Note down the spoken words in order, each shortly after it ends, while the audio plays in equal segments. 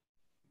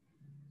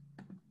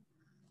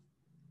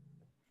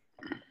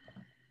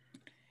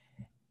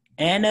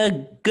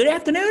And good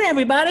afternoon,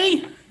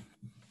 everybody.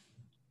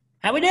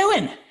 How we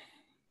doing?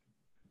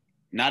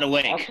 Not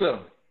awake. Awesome.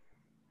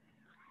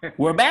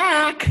 We're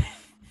back.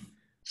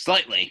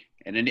 Slightly.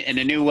 In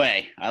a new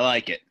way. I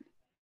like it.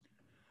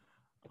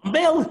 I'm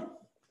Bill.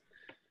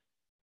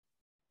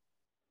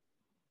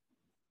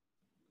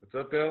 What's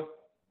up, Bill?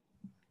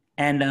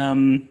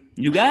 And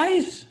you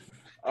guys?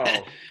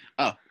 Oh,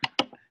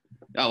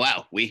 Oh,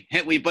 wow. We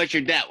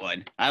butchered that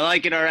one. I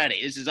like it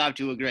already. This is off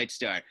to a great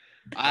start.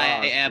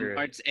 I am great.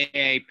 Arts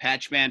A.A.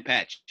 Patchman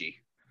Patchy.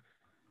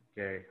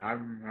 okay.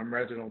 I'm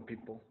Reginald,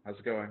 people. How's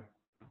it going?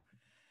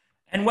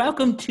 And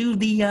welcome to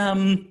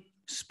the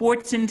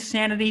Sports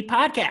Insanity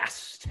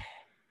podcast.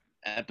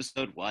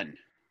 Episode 1.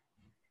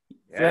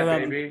 Yeah, For,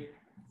 baby.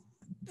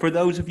 For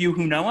those of you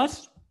who know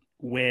us,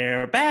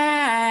 we're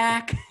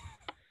back.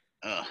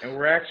 Ugh. And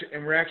we're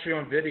actually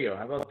on video.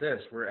 How about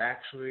this? We're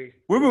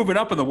moving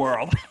up in the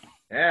world.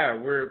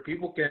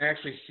 people can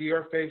actually see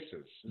our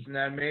faces. Isn't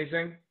that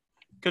amazing?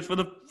 Because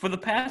for the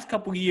past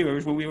couple of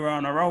years when we were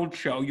on our old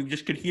show, you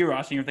just could hear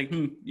us and you're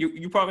thinking,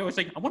 you probably was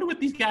like, I wonder what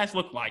these guys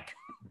look like.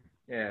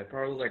 Yeah,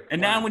 probably like.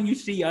 And now when you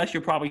see us, you're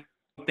probably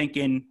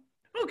thinking,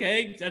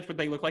 okay, that's what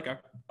they look like.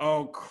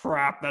 Oh,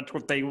 crap, that's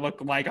what they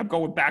look like. I'm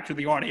going back to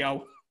the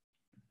audio.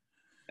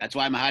 That's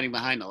why I'm hiding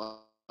behind the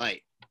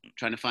light. I'm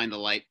trying to find the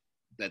light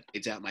that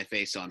it's out my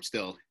face, so I'm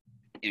still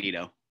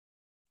incognito.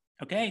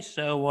 Okay,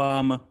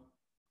 so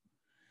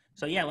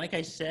yeah, like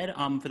I said,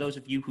 for those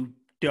of you who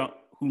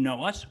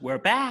know us, we're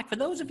back. For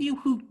those of you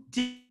who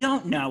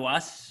don't know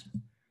us,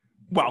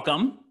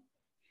 welcome.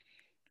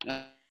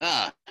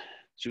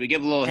 Should we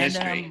give a little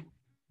history?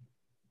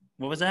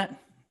 What was that?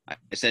 I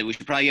said we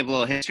should probably give a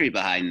little history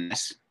behind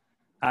this.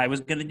 I was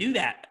going to do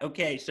that.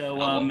 Okay, so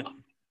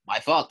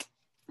my fault.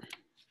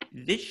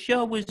 This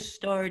show was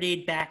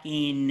started back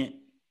in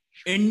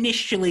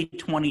initially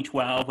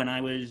 2012 when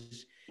I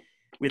was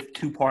with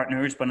two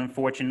partners, but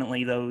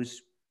unfortunately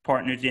those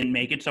partners didn't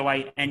make it, so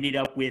I ended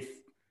up with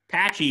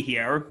Patchy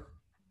here.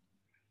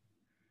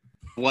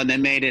 One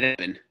that made it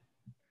happen.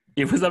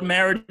 It was a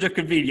marriage of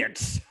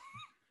convenience.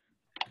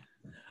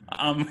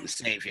 The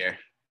savior.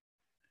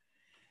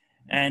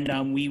 And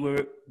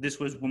this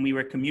was when we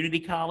were at community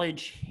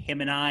college. Him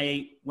and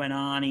I went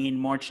on in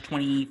March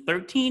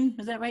 2013.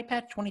 Is that right,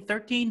 Pat?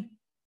 2013?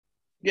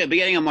 Yeah,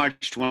 beginning of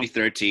March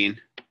 2013.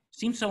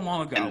 Seems so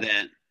long ago. And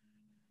then,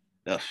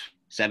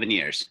 7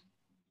 years.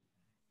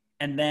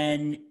 And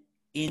then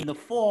in the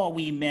fall,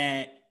 we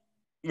met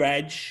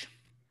Reg.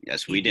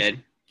 Yes, we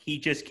did. He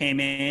just came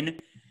in.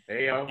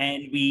 Heyo.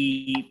 And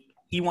he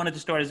wanted to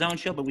start his own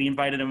show, but we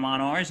invited him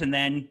on ours, and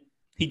then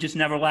he just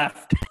never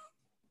left.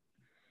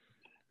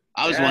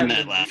 I was one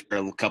that left for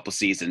a couple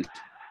seasons.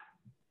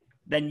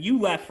 Then you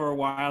left for a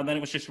while, then it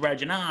was just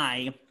Reg and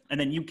I, and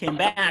then you came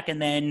back,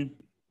 and then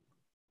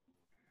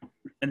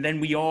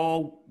we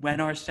all went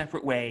our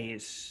separate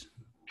ways.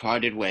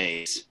 Parted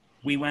ways.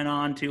 We went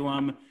on to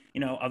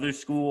other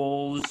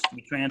schools.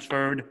 We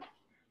transferred,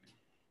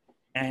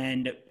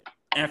 and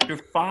after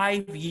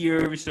 5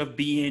 years of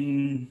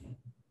being,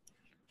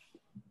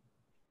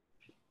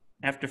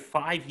 we're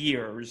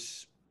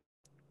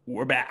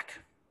back.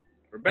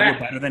 We're back.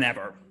 We're better than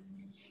ever.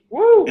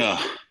 Woo!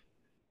 Ugh.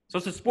 So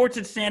it's the Sports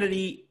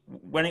Insanity,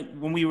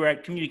 when we were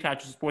at Community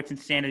College, Sports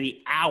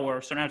Insanity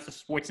Hour, so now it's the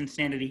Sports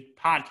Insanity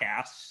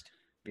Podcast.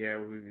 Yeah.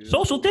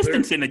 Social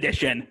distancing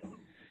edition.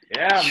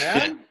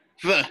 Yeah,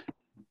 man.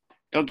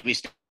 Don't get me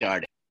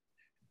started.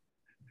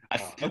 I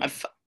feel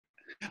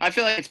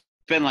like it's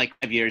been like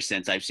 5 years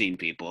since I've seen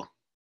people.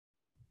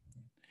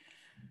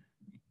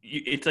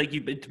 It's like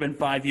it's been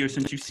 5 years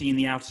since you've seen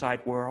the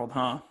outside world,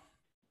 huh?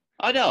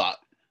 Oh,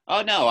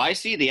 no. I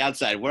see the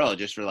outside world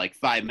just for like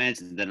 5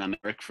 minutes, and then I'm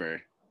at work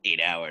for 8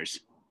 hours.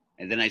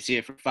 And then I see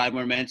it for 5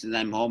 more minutes, and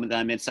then I'm home, and then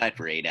I'm inside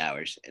for 8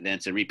 hours. And then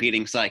it's a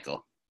repeating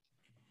cycle.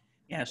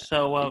 Yeah,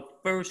 so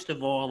first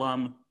of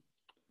all,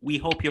 we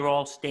hope you're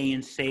all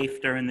staying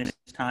safe during this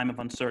time of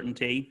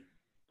uncertainty.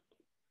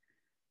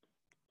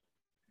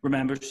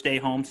 Remember, stay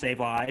home,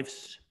 save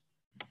lives.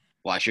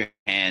 Wash your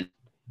hands.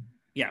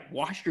 Yeah,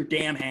 wash your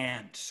damn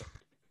hands.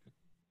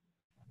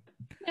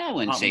 I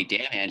wouldn't say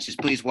damn hands. Just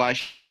please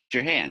wash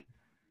your hand.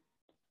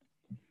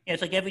 Yeah,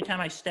 it's like every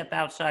time I step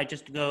outside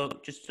just to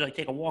like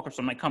take a walk or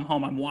something, I come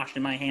home, I'm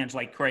washing my hands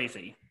like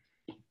crazy.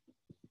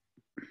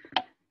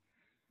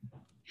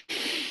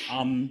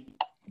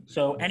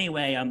 So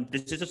anyway,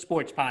 this is a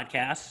sports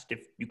podcast,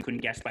 if you couldn't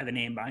guess by the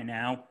name by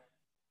now.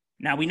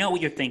 Now, we know what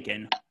you're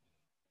thinking.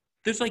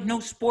 There's like no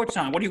sports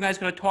on. What are you guys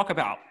going to talk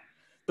about?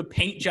 The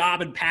paint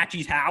job in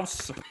Patchy's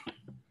house?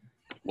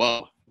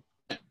 Well,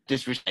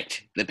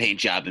 disrespect the paint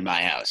job in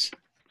my house.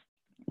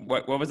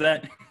 What was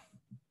that?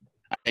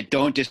 I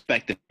don't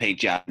disrespect the paint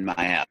job in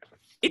my house.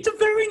 It's a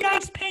very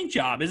nice paint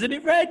job, isn't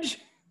it, Reg?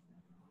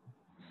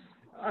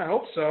 I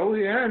hope so.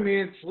 Yeah, I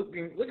mean, it's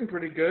looking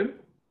pretty good.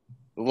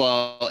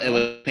 Well, it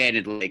was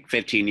painted like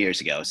 15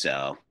 years ago,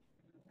 so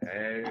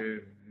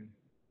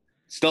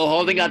still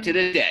holding up to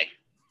this day.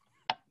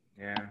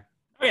 Yeah.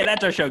 Okay,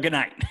 that's our show. Good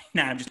night.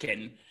 Nah, I'm just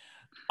kidding.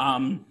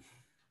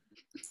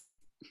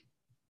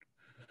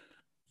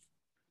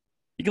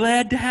 You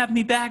glad to have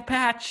me back,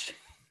 Patch?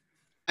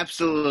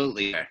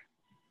 Absolutely.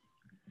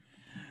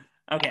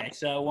 Okay,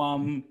 so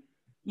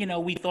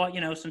we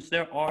thought, since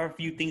there are a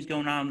few things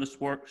going on in the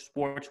sports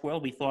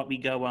world, we thought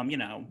we'd go,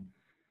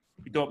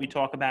 we thought we'd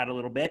talk about it a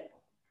little bit.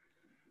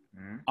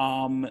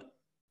 Mhm.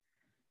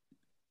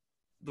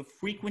 The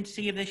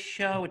frequency of this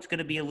show, it's going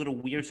to be a little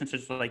weird since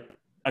there's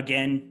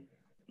again,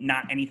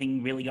 not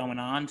anything really going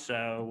on.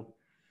 So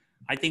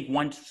I think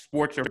once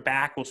sports are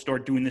back, we'll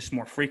start doing this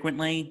more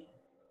frequently,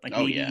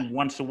 maybe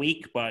once a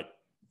week, but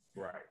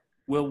Right.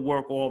 we'll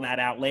work all that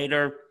out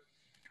later.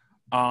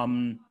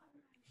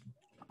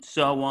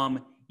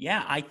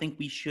 Yeah, I think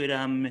we should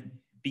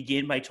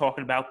begin by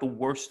talking about the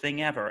worst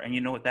thing ever. And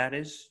you know what that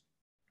is?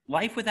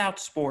 Life without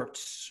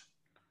sports.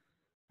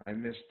 I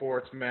miss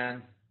sports,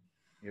 man.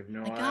 You have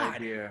no My God.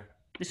 idea.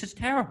 This is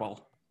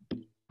terrible.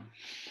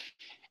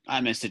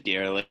 I miss it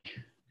dearly.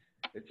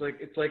 It's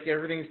like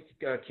everything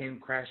came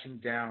crashing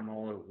down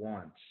all at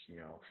once,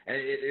 and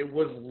it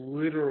was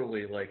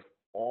literally like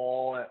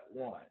all at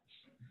once.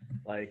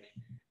 Like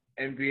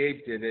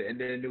NBA did it, and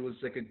then it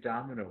was like a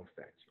domino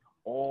effect.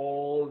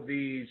 All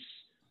these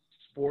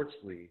sports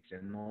leagues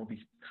and all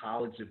these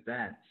college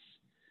events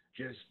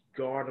just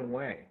gone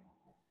away,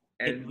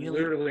 and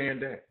literally in a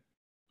day.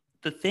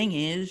 The thing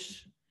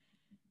is,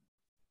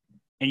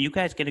 and you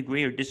guys can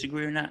agree or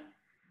disagree or not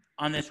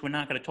on this, we're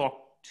not going to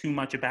talk too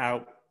much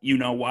about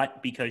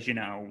what, because,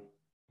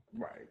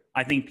 Right.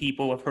 I think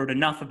people have heard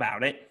enough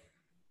about it.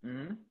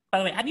 Mm-hmm. By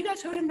the way, have you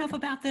guys heard enough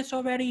about this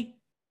already?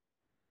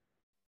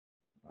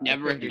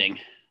 Never ending.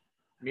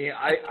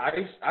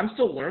 I'm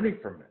still learning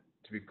from it,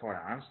 to be quite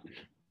honest with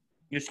you.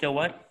 You're still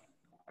what?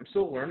 I'm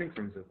still learning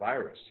from the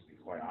virus, to be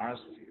quite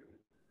honest with you.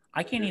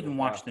 I can't even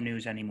watch the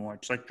news anymore.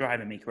 It's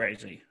driving me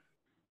crazy.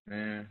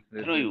 I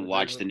don't even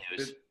watch the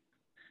news.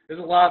 There's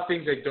a lot of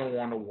things I don't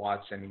want to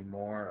watch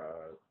anymore.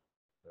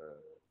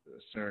 A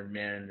certain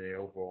man in the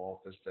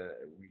Oval Office that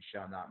we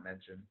shall not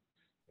mention.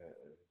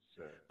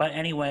 But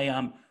anyway,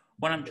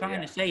 what I'm trying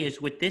to say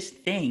is, with this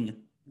thing,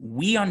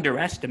 we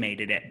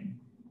underestimated it.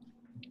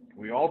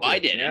 We all did. I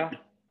didn't.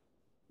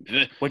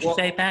 Yeah. What'd you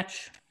say,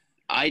 Patch?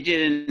 I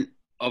didn't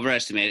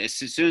overestimate it.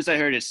 As soon as I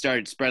heard it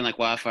started spreading like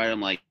wildfire, I'm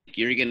like,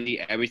 you're going to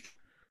need everything.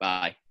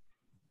 Bye.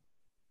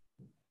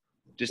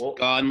 Just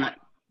gone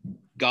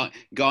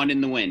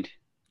in the wind.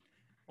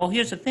 Well,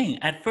 here's the thing.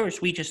 At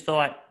first, we just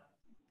thought,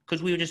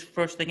 because we were just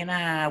first thinking,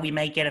 we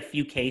may get a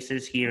few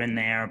cases here and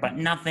there, but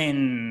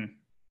nothing.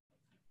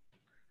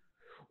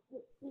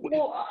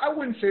 Well, I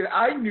wouldn't say that.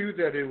 I knew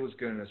that it was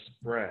going to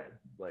spread,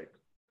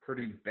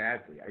 pretty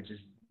badly. I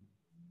just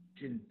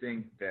didn't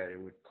think that it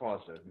would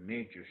cause a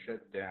major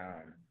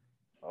shutdown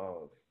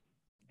of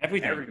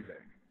everything.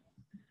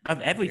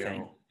 Of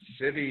everything.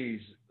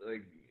 Cities,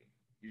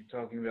 you're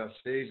talking about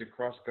cities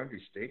across the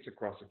country, states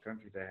across the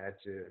country that had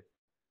to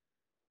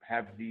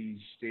have these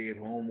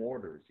stay-at-home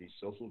orders, these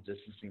social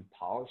distancing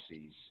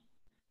policies.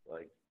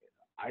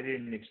 I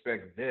didn't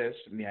expect this.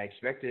 I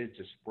expected it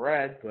to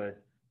spread,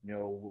 but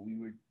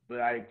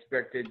I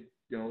expected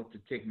to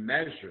take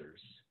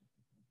measures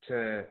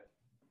to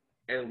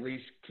at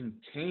least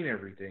contain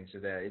everything so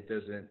that it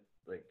doesn't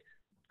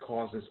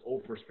cause this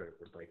overspread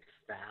where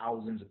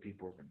thousands of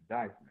people are going to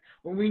die from it.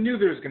 When we knew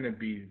there was going to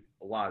be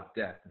a lot of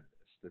death in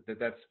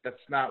this,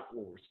 that's not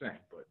what we're saying,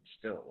 but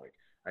still,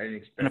 I didn't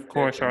expect. And of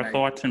course, our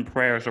thoughts and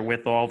prayers are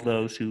with all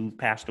those who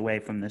passed away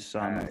from this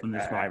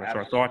virus.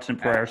 Our thoughts and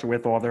prayers are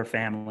with all their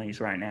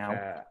families right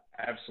now.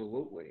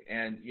 Absolutely,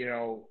 and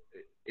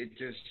it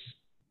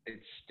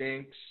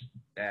stinks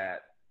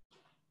that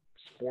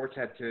sports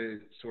had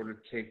to sort of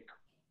take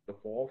the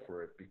fall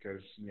for it,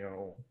 because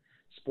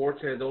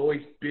sports has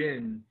always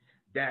been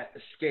that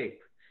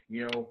escape.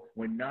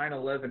 When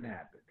 9/11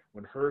 happened,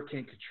 when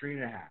Hurricane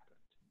Katrina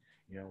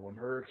happened, when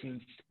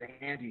Hurricane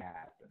Sandy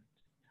happened,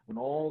 when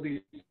all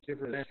these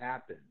different events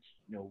happened,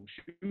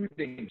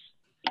 shootings,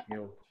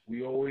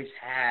 we always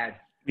had.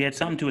 We had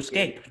something to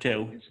escape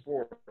to. In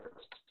sports,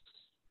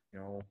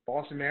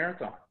 Boston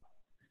Marathon.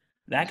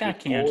 That got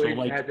canceled.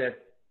 Always had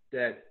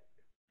that.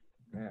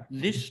 Yeah.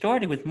 This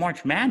started with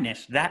March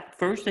Madness. That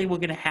first they were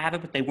going to have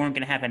it, but they weren't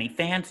going to have any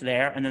fans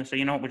there. And then, so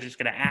we're just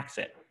going to axe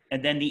it.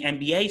 And then the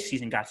NBA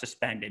season got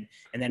suspended,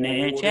 and then the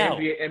NHL.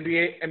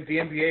 The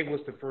NBA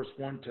was the first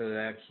one to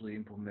actually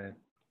implement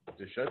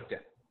the shutdown.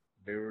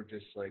 They were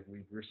just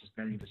we're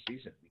suspending the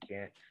season. We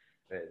can't.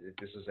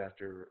 This was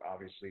after,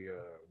 obviously,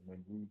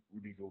 when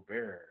Rudy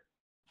Gobert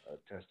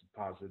tested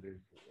positive.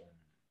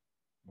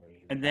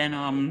 And then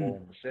in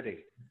the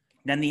city.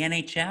 Then the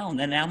NHL, and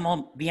then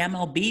the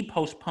MLB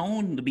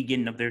postponed the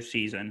beginning of their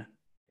season.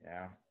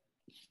 Yeah.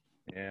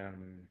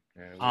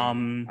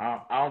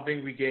 I don't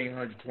think we're getting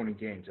 120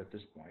 games at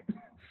this point.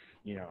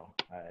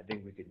 I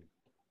think we can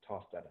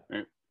toss that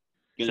up.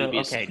 It's going to be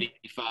a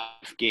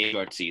 75-game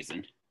short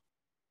season.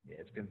 Yeah,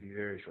 it's going to be a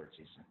very short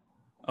season.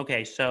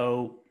 Okay,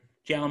 so,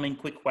 gentlemen,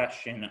 quick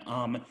question.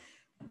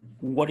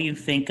 What do you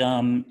think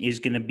is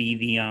going to be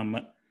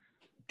the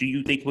do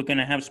you think we're going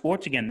to have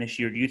sports again this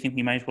year? Do you think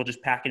we might as well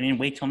just pack it in and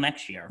wait till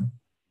next year?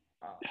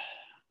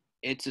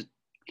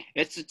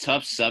 It's a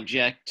tough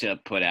subject to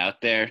put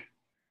out there.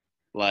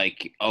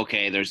 Like,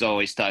 okay, there's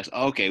always talks.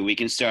 Okay, we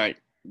can start.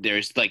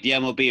 There's like the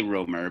MLB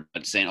rumor,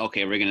 but saying,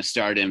 okay, we're going to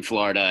start in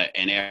Florida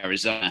and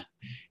Arizona,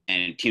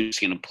 and teams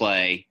going to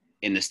play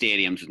in the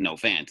stadiums with no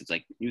fans. It's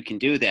like you can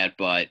do that,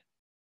 but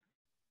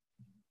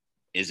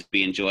is it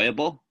be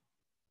enjoyable?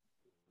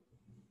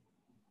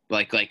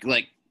 Like.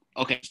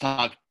 Okay, let's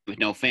talk with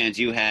no fans.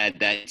 You had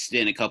that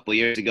incident a couple of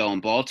years ago in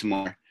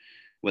Baltimore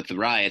with the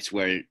riots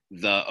where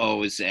the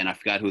O's, and I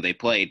forgot who they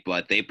played,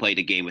 but they played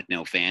a game with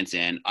no fans.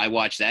 And I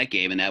watched that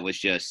game, and that was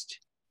just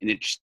an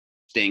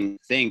interesting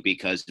thing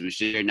because it was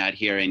you're not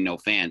hearing no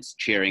fans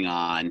cheering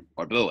on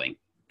or booing.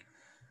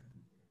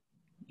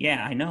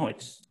 Yeah, I know.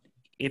 It's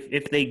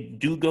if they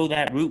do go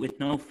that route with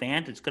no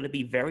fans, it's going to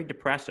be very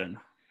depressing.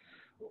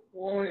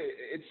 Well,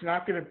 it's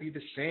not going to be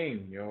the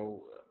same.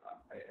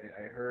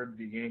 I heard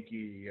the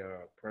Yankee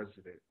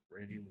president,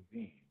 Randy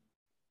Levine.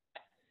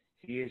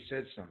 He had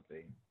said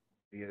something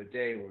the other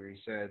day where he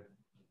said,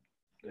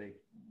 like,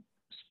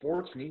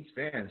 sports needs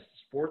fans.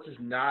 Sports is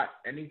not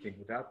anything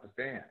without the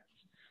fans.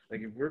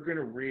 Like, if we're going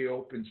to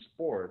reopen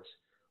sports,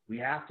 we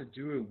have to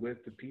do it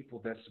with the people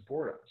that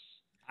support us.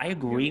 I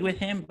agree with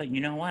him, but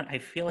you know what? I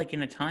feel like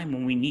in a time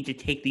when we need to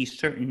take these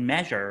certain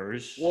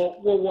measures.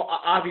 Well,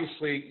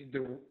 obviously,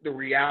 the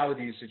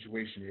reality of the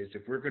situation is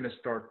if we're going to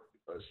start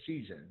a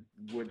season,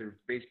 whether it's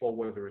baseball,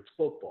 whether it's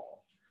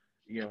football,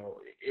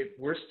 if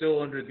we're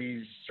still under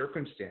these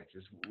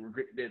circumstances,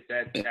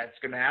 that's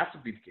going to have to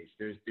be the case.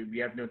 We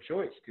have no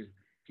choice because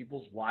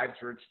people's lives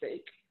are at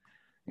stake.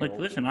 Like,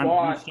 listen,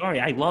 I'm sorry.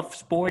 I love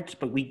sports,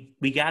 but we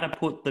got to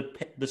put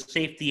the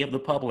safety of the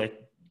public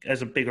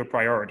as a bigger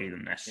priority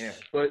than this. Yeah,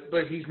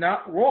 but he's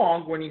not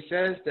wrong when he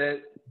says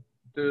that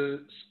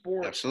the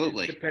sport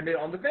Absolutely. is dependent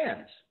on the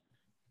fans.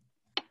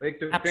 Like,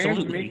 the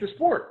Absolutely. fans make the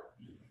sport.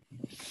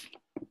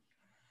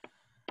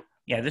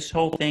 Yeah, this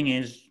whole thing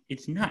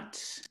it's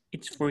nuts.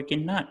 It's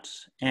freaking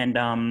nuts. And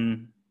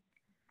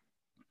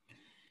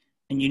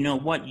you know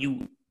what?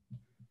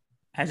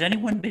 Has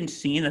anyone been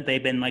seeing that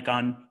they've been like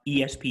on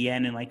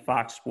ESPN and like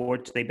Fox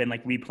Sports? They've been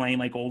like replaying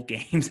like old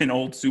games and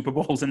old Super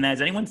Bowls and that.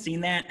 Has anyone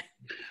seen that?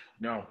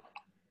 No.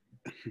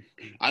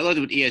 I loved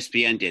what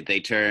ESPN did. They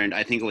turned,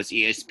 I think it was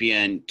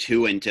ESPN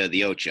 2 into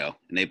the Ocho,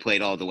 and they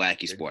played all the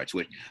wacky sports,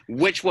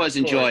 which was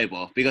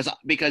enjoyable because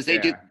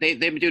they've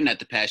been doing that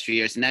the past few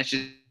years, and that's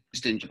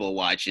just enjoyable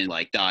watching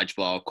like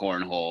dodgeball,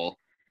 cornhole,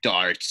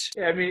 darts.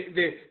 Yeah, I mean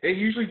they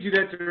usually do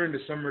that during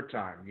the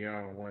summertime.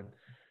 When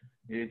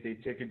they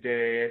take a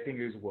day. I think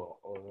it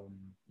was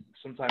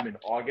sometime in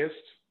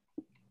August,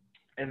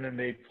 and then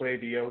they play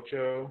the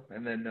Ocho,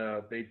 and then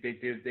they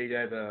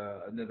had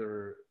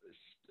another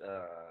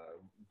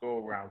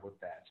go around with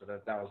that. So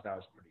that was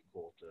pretty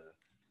cool to.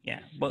 Yeah,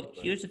 but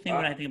here's the thing: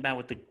 what I think about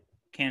with the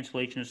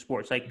cancellation of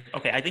sports, like,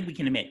 okay, I think we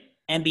can admit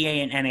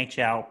NBA and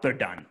NHL, they're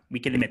done. We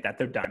can admit that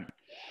they're done.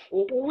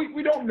 Well,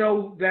 we don't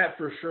know that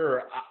for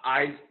sure.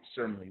 I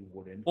certainly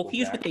wouldn't. Well,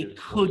 here's what they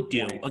could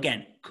do.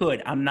 Again,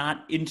 I'm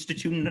not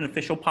instituting an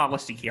official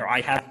policy here.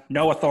 I have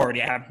no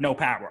authority. I have no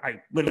power.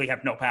 I literally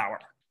have no power.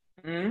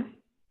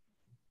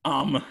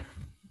 Mm-hmm.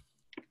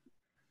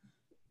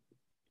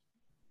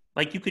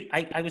 Like you could,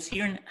 I was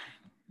hearing,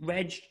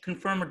 Reg,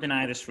 confirm or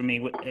deny this for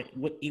me.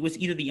 It was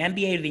either the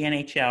NBA or the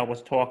NHL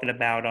was talking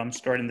about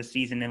starting the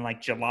season in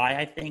like July,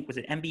 I think. Was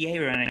it NBA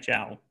or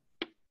NHL?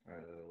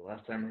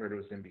 Last time I heard it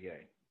was NBA.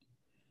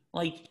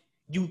 Like,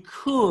 you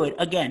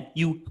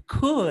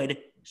could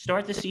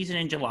start the season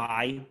in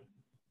July,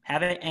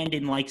 have it end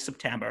in like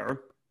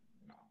September.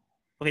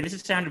 Okay, this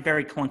has sounded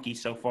very clunky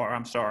so far.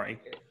 I'm sorry.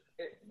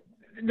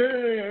 No.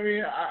 I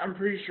mean, I'm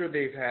pretty sure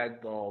they've had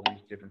all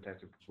these different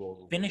types of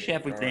proposals. Finish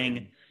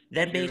everything,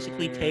 then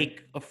basically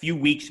take a few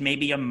weeks,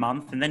 maybe a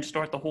month, and then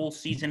start the whole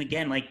season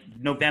again, like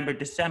November,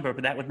 December.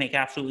 But that would make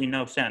absolutely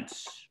no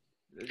sense.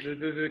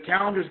 The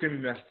calendar's going to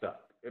be messed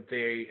up if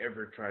they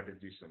ever try to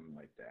do something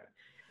like that.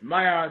 In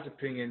my honest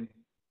opinion,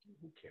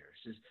 who cares?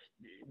 Just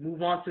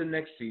move on to the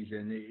next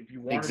season. If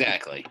you want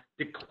to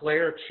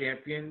declare a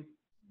champion,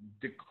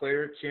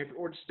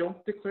 or just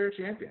don't declare a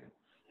champion.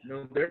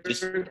 There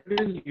have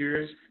been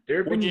years.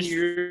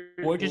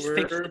 Or just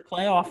fix the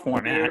playoff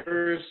format.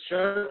 There's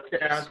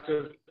shutdowns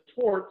to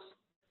sports,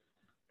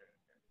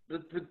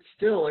 but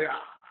still,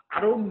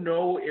 I don't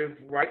know if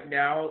right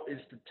now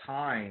is the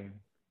time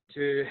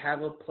to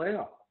have a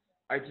playoff.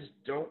 I just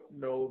don't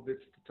know if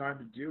it's the time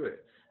to do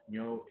it.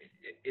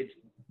 It's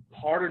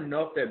hard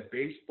enough that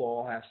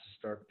baseball has to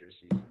start their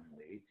season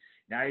late.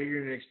 Now you're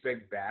going to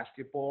expect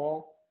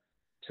basketball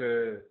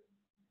to,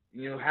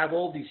 have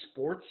all these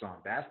sports on,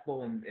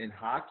 basketball and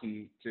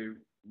hockey, to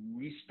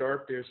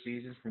restart their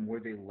seasons from where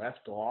they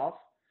left off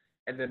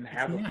and then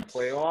have a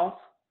playoff.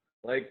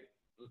 Like,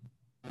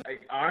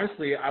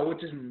 honestly, I would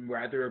just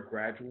rather a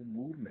gradual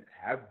movement.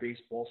 Have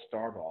baseball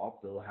start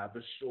off. They'll have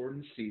a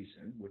shortened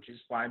season, which is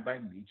fine by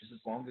me, just as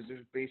long as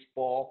there's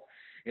baseball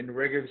in the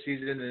regular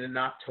season and in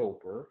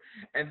October.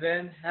 And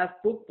then have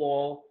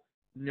football,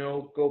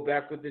 go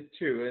back with it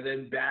too. And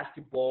then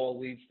basketball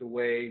leads the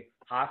way.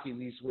 Hockey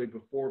leads the way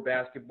before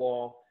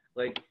basketball.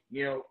 Like,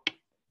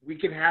 we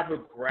can have a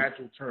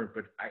gradual turn,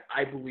 but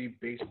I believe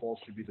baseball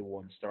should be the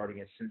one starting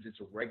it since it's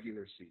a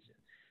regular season.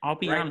 I'll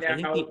be Right honest. I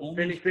think now, the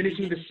only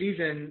finishing the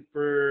season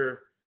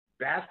for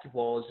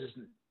basketball is just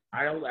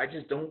I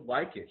just don't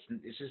like it.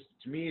 It's just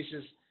to me, it's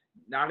just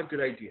not a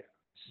good idea.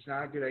 It's just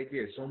not a good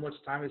idea. So much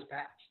time has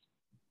passed.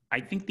 I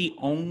think the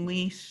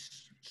only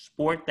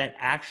sport that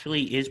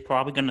actually is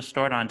probably going to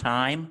start on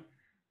time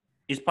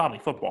is probably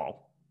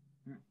football.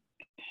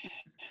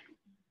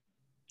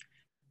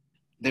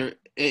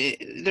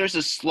 There's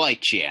a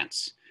slight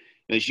chance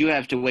because you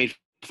have to wait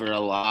for a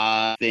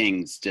lot of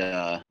things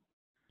to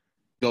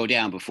go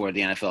down before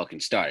the NFL can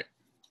start.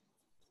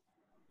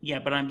 Yeah,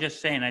 but I'm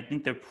just saying, I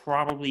think they're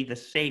probably the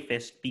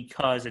safest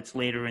because it's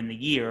later in the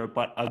year.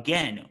 But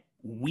again,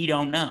 we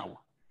don't know.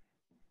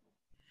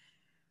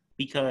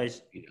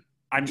 Because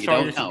I'm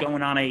sorry this is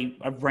going on a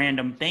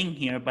random thing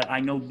here, but I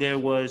know there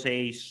was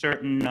a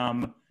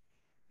certain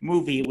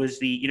movie. It was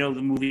the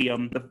movie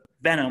the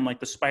Venom, like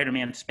the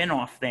Spider-Man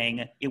spin-off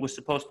thing. It was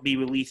supposed to be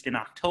released in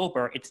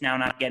October. It's now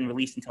not getting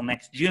released until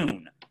next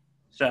June.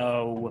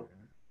 So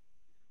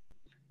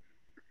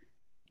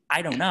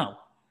I don't know.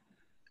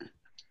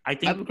 I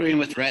think I'm agreeing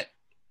with Rhett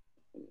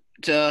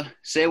to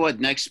say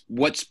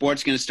what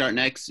sport's going to start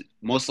next.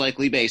 Most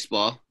likely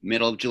baseball,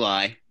 middle of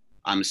July,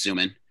 I'm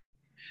assuming.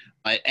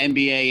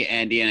 NBA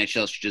and the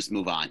NHL should just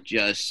move on.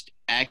 Just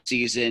act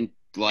season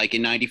like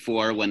in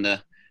 '94 when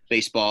the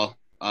baseball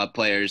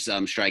players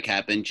strike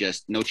happened.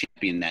 Just no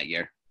champion that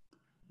year.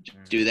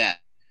 Just do that.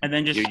 And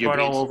then just start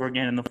all over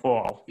again in the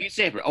fall. Be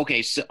safer.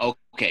 Okay,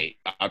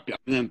 I'm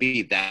going to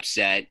be that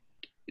upset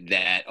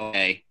that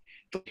the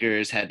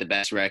Lakers had the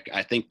best record.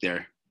 I think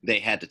they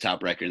had the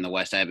top record in the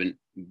West. I haven't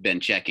been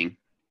checking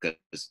because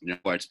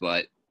sports,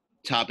 but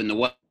top in the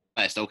West.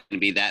 I'm going to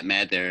be that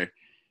mad they're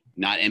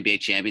not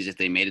NBA champions if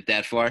they made it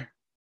that far.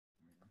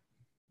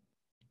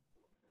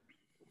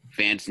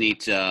 Fans need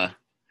to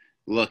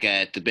look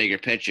at the bigger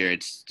picture.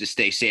 It's to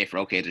stay safer.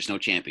 Okay, there's no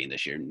champion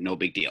this year. No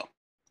big deal.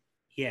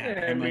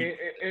 Yeah, I mean,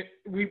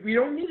 we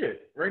don't need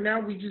it. Right now,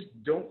 we just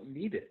don't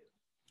need it.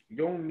 You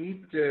don't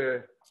need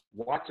to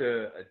watch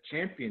a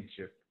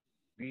championship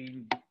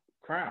being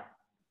crowned.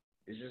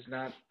 It's just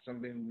not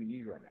something we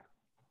need right now.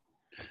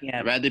 Yeah,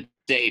 I'd rather be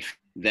safe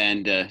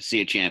than to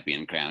see a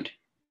champion crowned.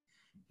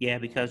 Yeah,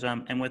 because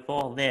and with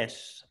all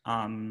this,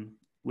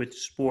 with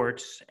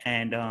sports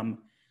and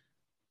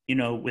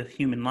with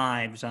human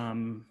lives,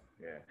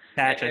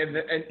 Patrick,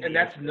 and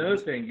that's another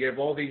thing. You have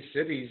all these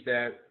cities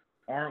that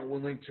aren't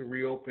willing to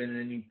reopen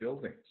any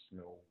buildings.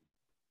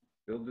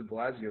 Bill de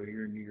Blasio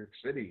here in New York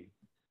City,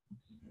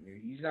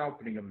 he's not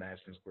opening a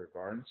Madison Square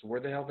Garden. So where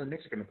the hell are the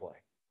Knicks going to play?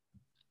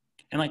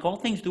 And like all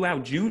things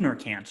throughout June are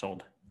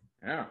canceled.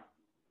 Yeah.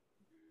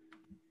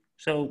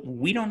 So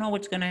we don't know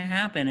what's going to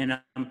happen, and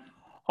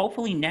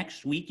hopefully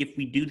next week, if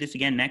we do this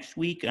again next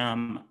week,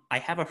 I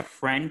have a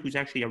friend who's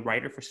actually a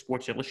writer for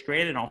Sports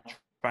Illustrated, and I'll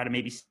try to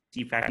maybe see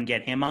if I can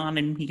get him on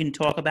and he can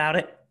talk about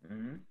it.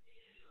 Mm-hmm.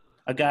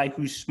 A guy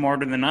who's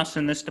smarter than us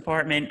in this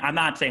department. I'm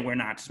not saying we're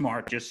not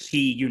smart, just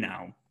he,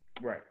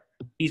 Right.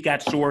 He's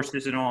got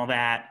sources and all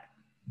that.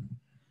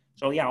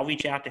 So yeah, I'll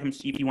reach out to him,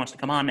 see if he wants to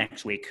come on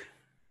next week.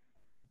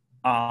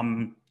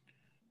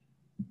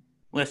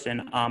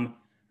 Listen,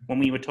 when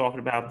we were talking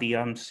about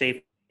the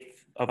safe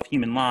of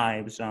human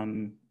lives,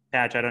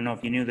 Patch, I don't know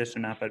if you knew this or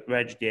not, but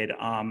Reg did,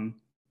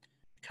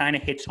 kind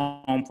of hits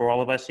home for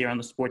all of us here on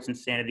the Sports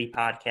Insanity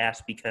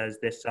podcast because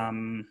this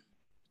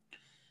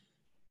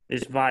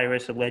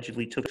virus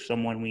allegedly took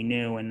someone we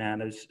knew, and that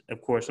is,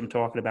 of course, I'm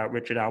talking about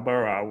Richard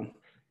Alburo.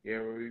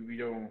 Yeah, we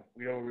don't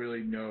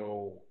really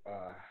know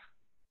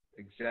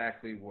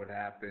exactly what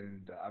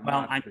happened.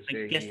 I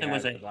guess there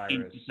was a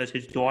hint because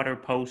his daughter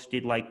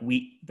posted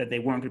that they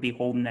weren't going to be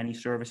holding any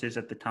services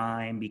at the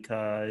time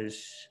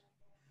because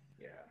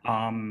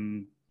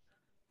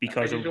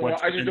of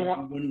what we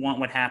wouldn't want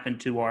what happened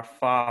to our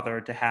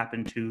father to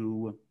happen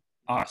to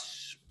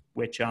us,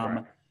 which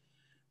right.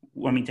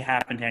 to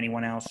happen to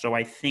anyone else. So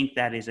I think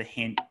that is a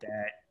hint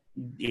that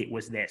it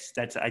was this.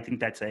 I think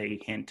that's a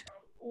hint.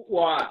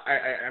 Well,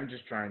 I'm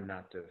just trying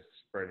not to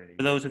spread any.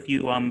 For those of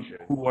you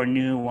who are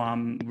new,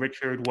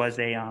 Richard was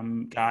a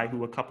guy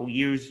who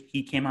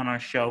he came on our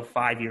show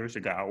 5 years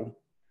ago.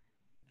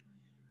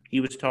 He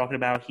was talking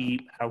about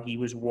how he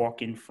was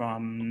walking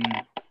from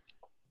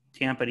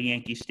Tampa to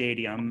Yankee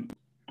Stadium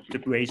to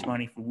raise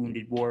money for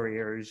wounded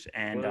warriors,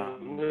 and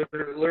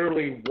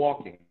literally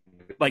walking,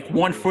 like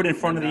 1 foot in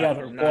front of the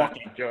other,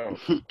 walking. Joe.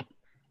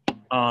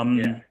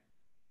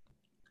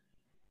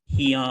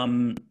 He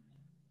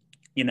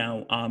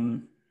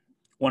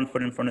 1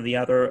 foot in front of the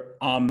other.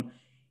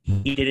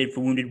 He did it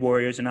for wounded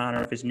warriors in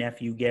honor of his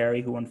nephew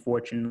Gary, who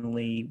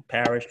unfortunately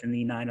perished in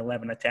the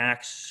 9/11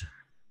 attacks,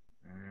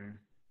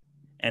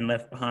 and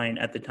left behind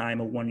at the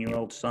time a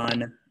 1-year-old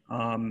son.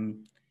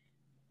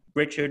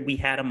 Richard, we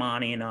had him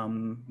on in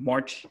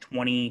March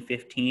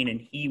 2015,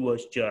 and he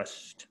was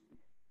just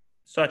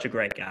such a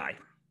great guy.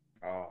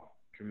 Oh,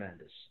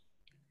 tremendous.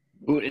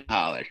 Hoot and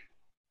holler.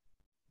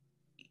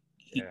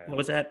 What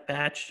was that,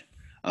 Patch?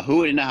 A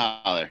hoot and a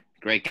holler.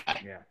 Great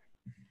guy. Yeah.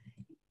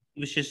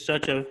 he was just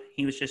such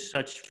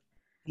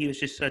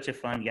a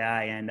fun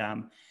guy, and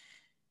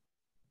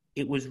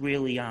it was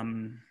really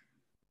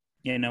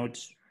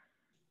it's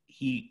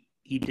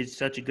he did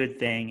such a good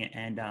thing,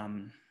 and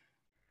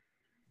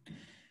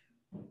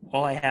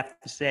all I have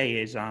to say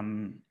is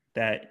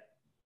that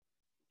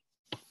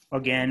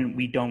again,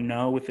 we don't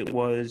know if it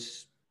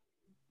was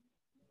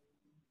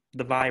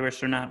the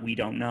virus or not. We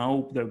don't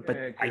know,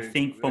 but I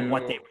think from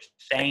what they were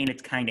saying,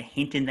 it's kind of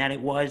hinting that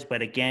it was.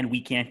 But again, we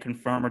can't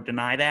confirm or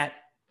deny that.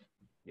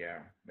 Yeah,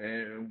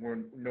 and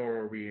nor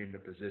are we in a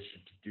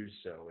position to do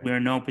so. We're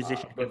in no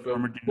position to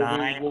confirm or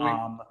deny.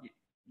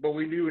 But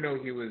we do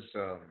know he was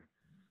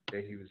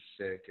that he was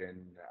sick,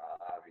 and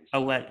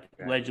obviously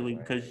allegedly,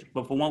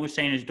 but from what we're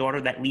saying, his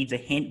daughter, that leads a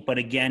hint. But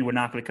again, we're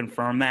not going to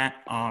confirm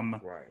that.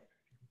 Right.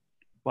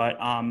 But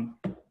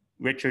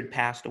Richard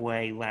passed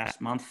away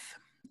last month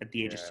at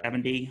the age of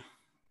 70.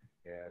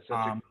 Yeah,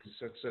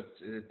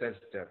 that's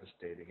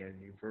devastating,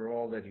 and for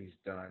all that he's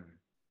done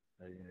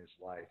in his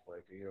life,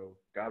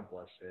 God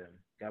bless him.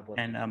 God bless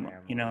his family.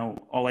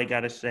 All I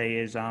gotta say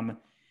is,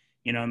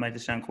 it might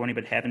sound corny,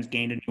 but heaven's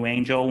gained a new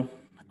angel.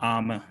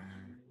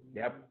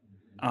 Yep.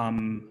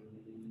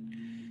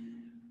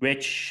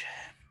 Rich,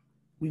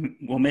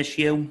 we'll miss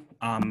you.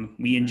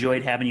 We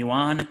enjoyed having you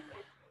on.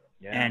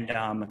 Yeah.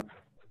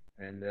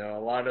 And a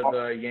lot of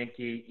the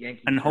Yankee.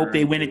 And hope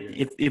they win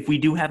it. If we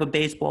do have a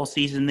baseball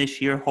season this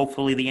year,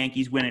 hopefully the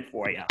Yankees win it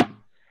for you.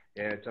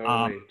 Yeah,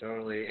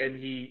 totally. And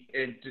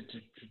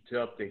to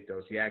update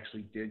those, he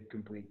actually did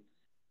complete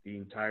the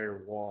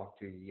entire walk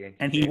to the Yankees.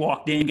 And he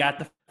walked in, got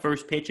the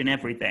first pitch and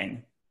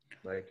everything.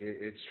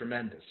 It's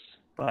tremendous.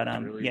 But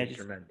it's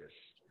tremendous.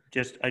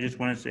 I just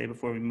want to say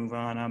before we move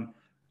on,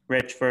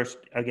 Rich, first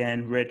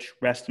again, Rich,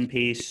 rest in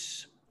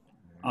peace.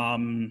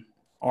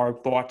 Our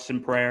thoughts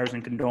and prayers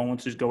and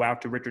condolences go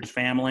out to Richard's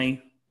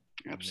family.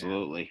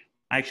 Absolutely.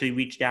 I actually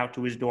reached out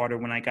to his daughter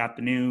when I got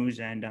the news,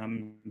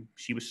 and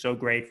she was so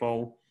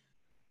grateful.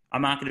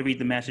 I'm not going to read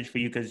the message for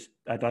you because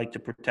I'd like to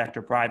protect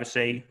her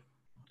privacy.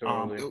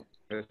 Totally.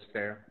 That's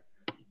fair.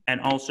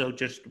 And also,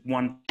 just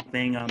one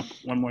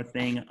more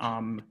thing.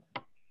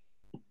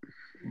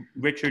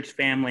 Richard's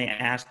family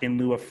asked in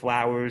lieu of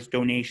flowers,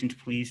 donations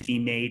please be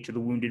made to the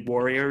Wounded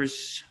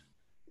Warriors.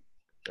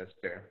 That's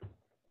fair.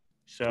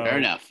 So fair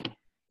enough.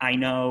 I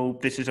know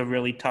this is a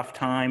really tough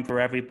time for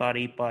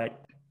everybody,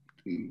 but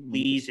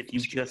please, if you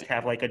just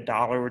have like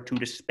 $1 or $2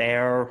 to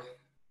spare,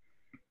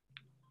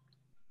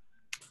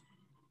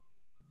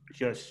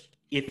 just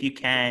if you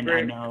can.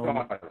 I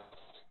know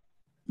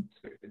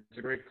it's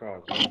a great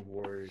cause.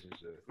 Warriors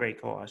is a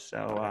great cause.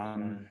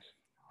 So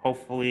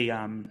hopefully,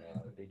 again,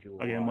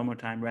 one more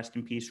time, rest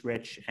in peace,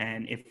 Rich.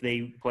 And if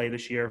they play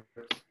this year,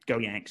 go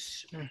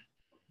Yanks.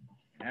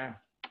 Yeah.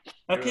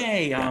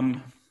 Okay.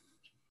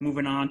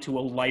 Moving on to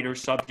a lighter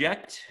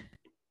subject.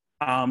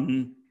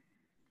 NFL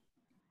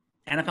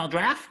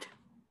draft.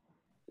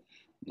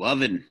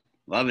 Loving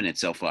it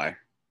so far.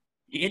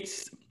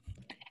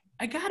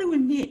 I got to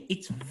admit,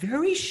 it's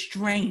very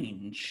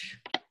strange.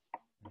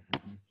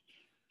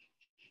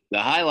 The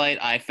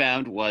highlight I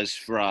found was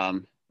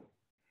from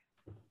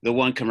the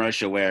one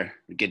commercial where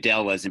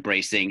Goodell was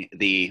embracing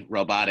the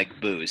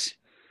robotic booze.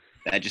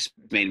 That just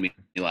made me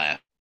laugh.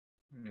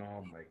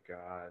 Oh, my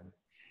God.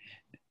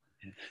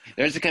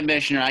 There's a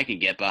commissioner I can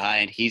get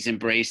behind. He's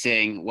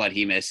embracing what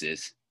he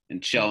misses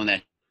and showing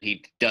that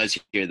he does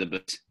hear the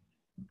booze.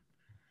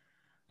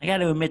 I got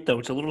to admit, though,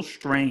 it's a little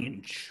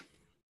strange.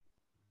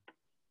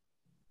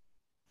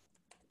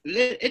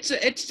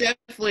 It's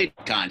definitely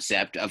a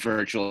concept, a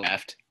virtual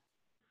draft.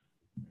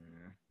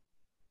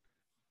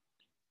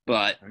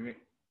 But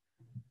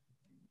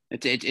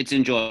it's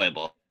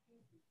enjoyable.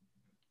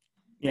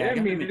 Yeah, I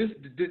mean,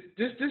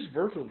 this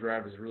virtual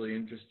draft is really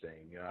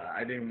interesting.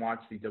 I didn't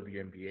watch the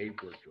WNBA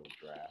virtual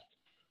draft,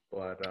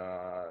 but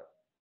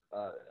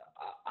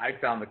I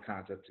found the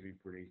concept to be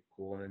pretty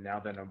cool. And now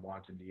that I'm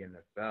watching the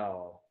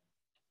NFL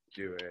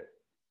do it,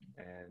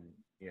 and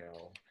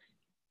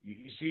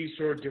you see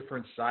sort of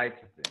different sides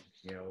of things.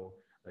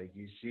 Like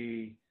you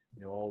see,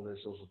 all the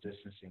social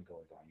distancing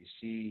going on. You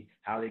see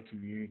how they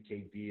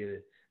communicate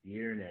via the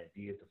internet,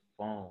 via the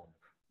phone.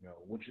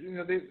 Which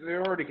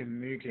they're already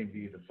communicating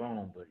via the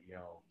phone, but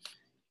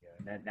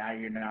now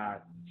you're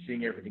not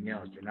seeing everything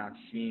else. You're not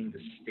seeing the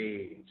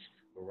stage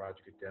where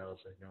Roger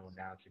Goodell's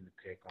announcing the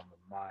pick on the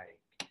mic,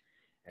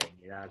 and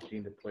you're not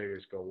seeing the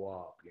players go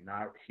up. You're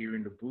not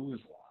hearing the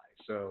boos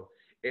live. So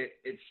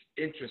it's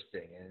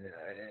interesting, and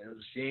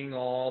seeing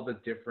all the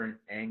different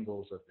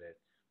angles of it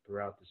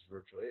throughout this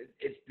virtual.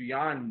 It's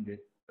beyond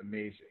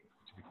amazing,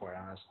 to be quite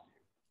honest with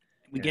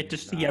you. We get to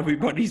see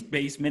everybody's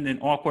basement and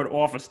awkward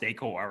office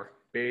decor.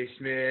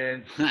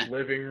 Basements,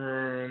 living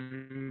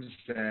rooms,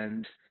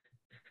 and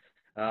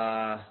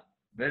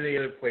many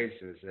other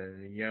places,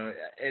 and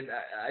and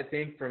I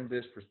think from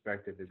this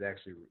perspective, it's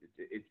actually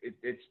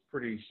it's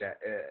pretty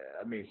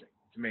amazing.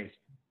 It's amazing.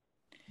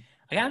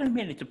 I gotta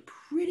admit,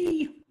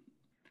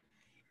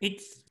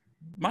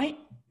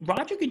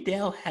 Roger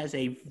Goodell has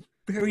a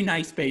very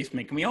nice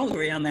basement. Can we all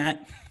agree on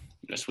that?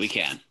 Yes, we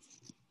can.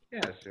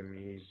 Yes, I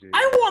mean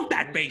I want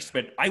that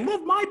basement. I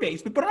love my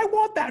basement, but I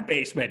want that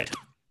basement.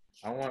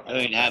 I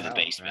don't have a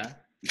basement. Man.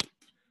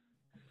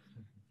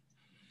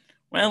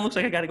 Well, it looks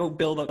like I got to go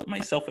build up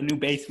myself a new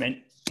basement.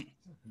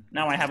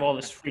 Now I have all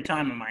this free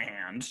time in my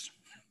hands.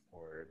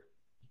 Word.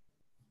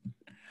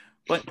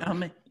 But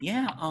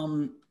yeah.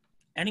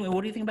 Anyway,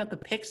 what do you think about the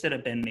picks that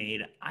have been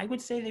made? I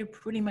would say they're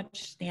pretty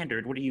much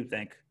standard. What do you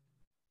think?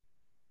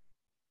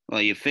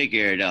 Well, you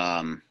figured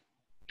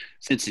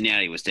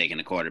Cincinnati was taking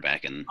a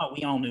quarterback, and Oh,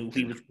 we all knew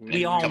he was. We-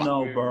 We all come on.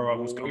 know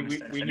Burrow was going to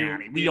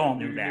Cincinnati. We all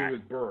knew that. It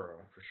was Burrow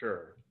for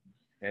sure,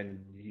 and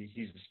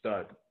he's a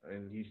stud,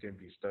 and he's going to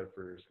be a stud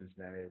for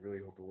Cincinnati. I really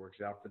hope it works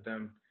out for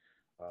them.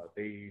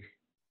 They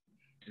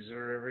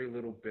deserve every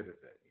little bit of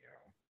it. You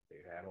know,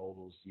 they've had all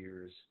those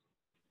years,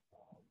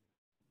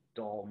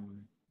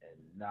 Dalton,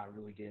 and not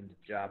really getting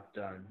the job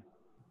done.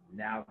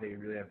 Now they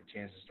really have a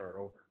chance to start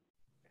over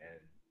and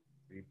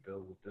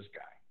rebuild with this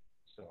guy.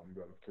 So I'm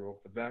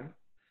thrilled for them.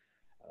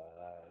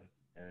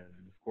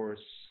 And of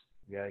course,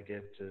 we got to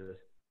get to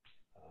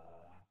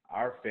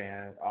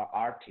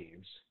our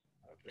teams,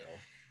 Bill.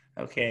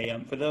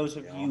 Okay, for those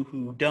of you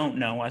who don't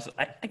know us,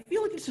 I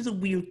feel like this is a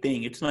weird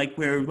thing. It's like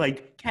we're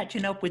like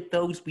catching up with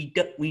those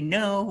we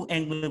know,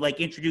 and we're like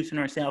introducing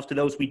ourselves to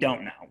those we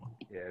don't know.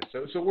 Yeah,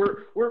 so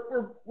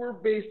we're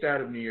based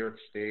out of New York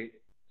State,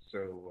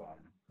 so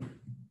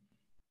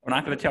We're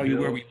not going to tell you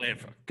where we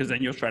live, because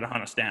then you'll try to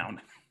hunt us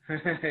down.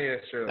 yeah,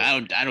 sure. I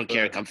don't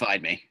care. Come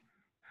find me.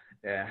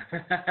 Yeah,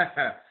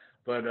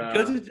 but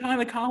Because at the time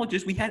of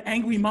colleges, we had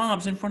angry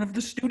mobs in front of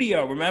the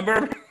studio.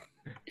 Remember?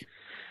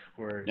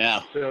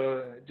 Yeah.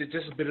 So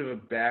just a bit of a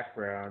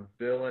background.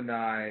 Bill and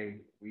I,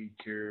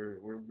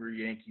 we're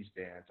Yankees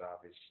fans,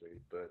 obviously,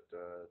 but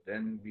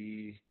then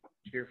we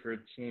cheer for a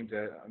team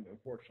that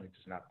unfortunately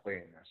does not play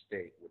in our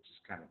state, which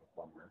is kind of a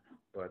bummer.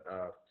 But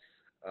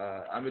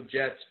I'm a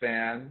Jets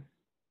fan.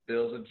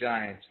 Bill's a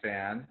Giants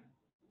fan.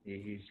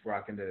 He's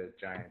rocking the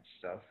Giants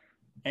stuff.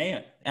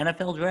 Hey,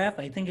 NFL draft,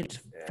 I think it's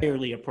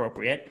fairly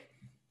appropriate.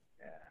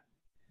 Yeah.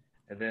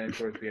 And then, of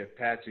course, we have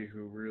Patsy,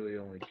 who really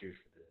only cheers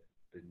for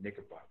the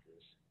Knickerbockers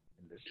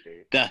in this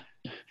state.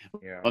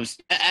 Yeah.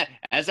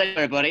 As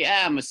everybody,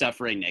 I'm a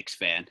suffering Knicks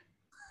fan.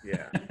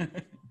 Yeah.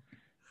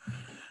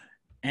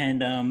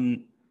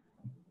 And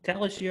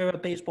tell us your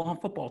baseball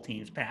and football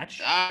teams,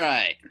 Patch. All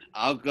right.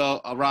 I'll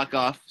rock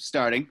off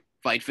starting.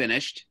 Fight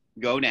finished.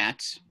 Go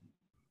Nats.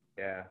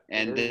 Yeah.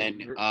 And then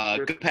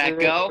we're Pack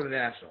go. For the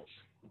Nationals.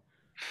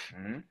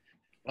 Mm-hmm.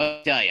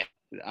 I'll tell you.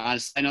 On a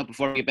side note,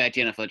 before we get back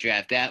to the NFL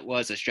draft, that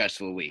was a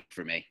stressful week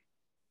for me.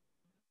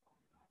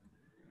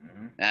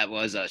 Mm-hmm. That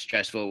was a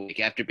stressful week.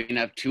 After being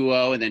up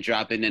 2-0 and then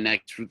dropping the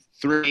next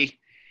 3,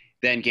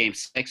 then Game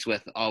 6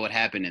 with all what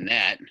happened in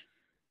that.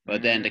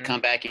 But then to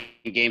come back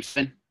in Game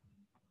 7,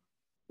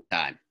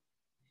 time.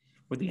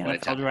 With the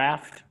NFL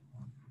draft.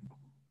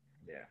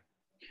 Yeah.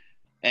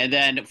 And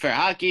then for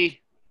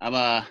hockey, I'm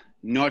a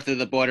north of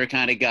the border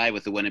kind of guy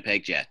with the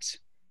Winnipeg Jets.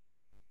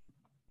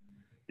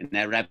 And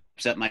that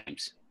wraps up my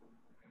teams.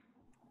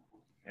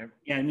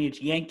 Yeah, I mean,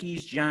 it's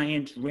Yankees,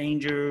 Giants,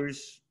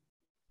 Rangers,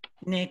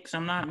 Knicks.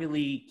 I'm not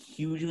really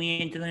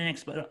hugely into the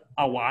Knicks, but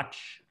I'll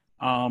watch.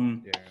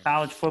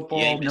 College football.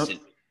 You ain't missing,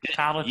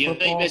 college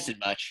football. You ain't missing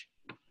much.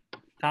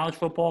 College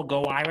football,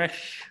 go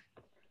Irish.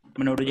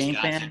 I'm a Notre Dame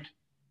fan.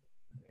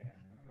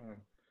 Yeah.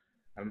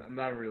 I'm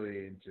not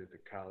really into the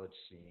college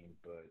scene,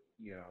 but,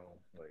 you know,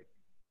 like,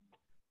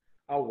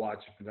 I'll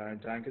watch it from time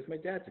to time because my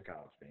dad's a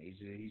college fan.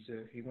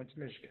 He went to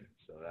Michigan,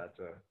 so that's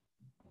a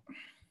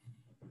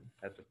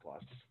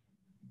plus.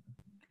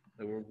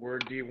 So we're a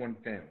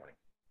D1 family.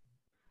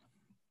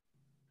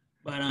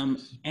 But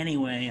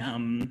anyway,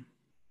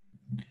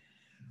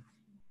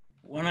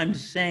 what I'm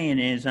saying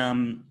is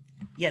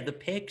the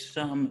picks,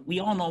 we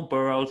all know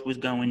Burrows was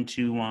going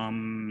to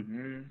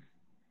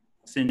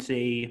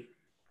Cincy.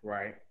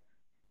 Right.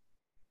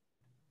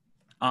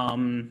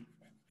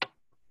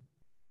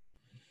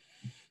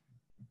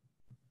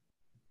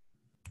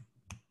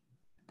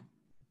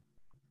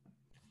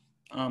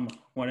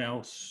 What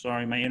else?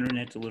 Sorry, my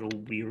internet's a little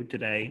weird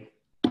today.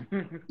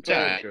 It's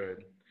always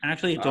good.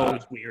 Actually, it's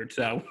always weird,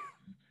 so.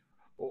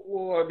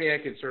 Well, I mean, I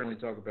could certainly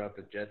talk about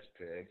the Jets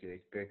pick.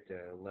 They picked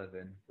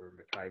 11 for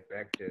Mekhi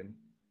Becton,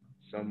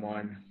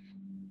 someone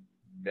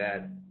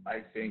that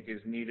I think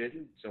is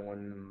needed,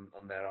 someone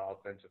on that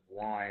offensive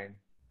line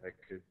that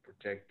could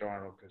protect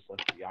Darnold, because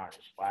let's be honest,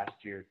 last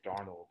year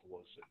Darnold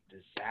was a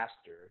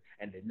disaster,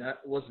 and it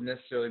wasn't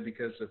necessarily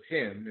because of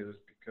him, it was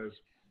because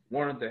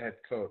one of the head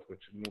coach,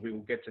 which we will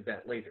get to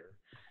that later,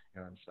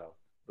 and so.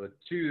 But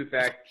two, the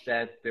fact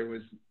that there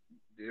was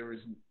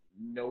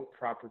no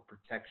proper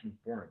protection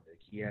for him. Like,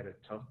 he had a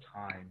tough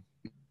time,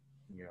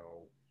 you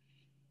know,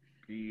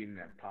 being in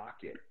that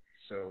pocket.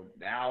 So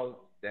now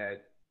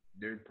that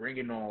they're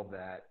bringing all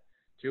that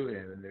to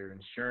him and they're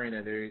ensuring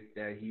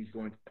that he's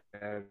going to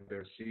have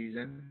their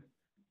season,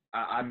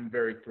 I'm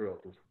very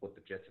thrilled with what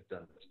the Jets have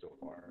done so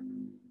far.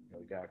 You know,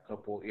 we got a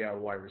couple,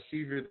 wide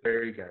receivers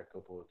there. You got a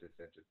couple of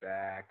defensive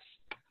backs.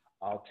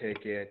 I'll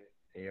take it.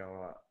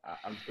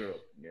 I'm thrilled.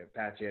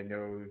 Patchy, I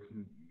know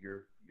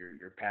your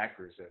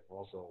Packers have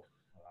also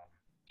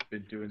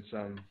been doing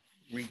some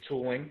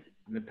retooling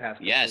in the past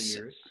couple of Yes.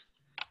 years.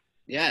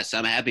 Yes,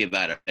 I'm happy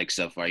about our pick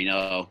so far.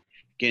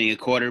 Getting a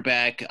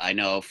quarterback. I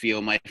know a few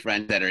of my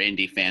friends that are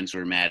Indy fans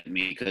were mad at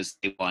me because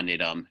they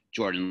wanted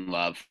Jordan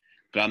Love,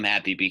 but I'm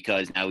happy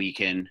because now we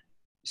can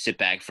sit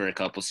back for a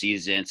couple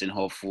seasons and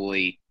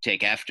hopefully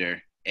take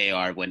after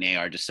AR when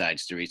AR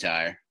decides to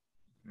retire.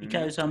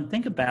 Because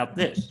think about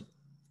this.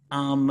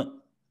 Aaron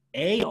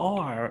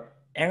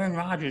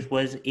Rodgers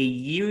was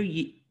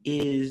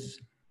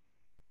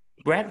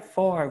Brett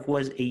Favre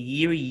was a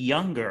year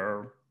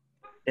younger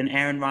than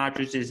Aaron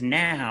Rodgers is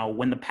now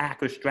when the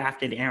Packers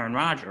drafted Aaron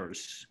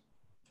Rodgers.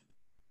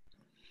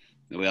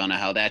 We all know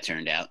how that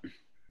turned out.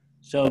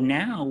 So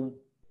now,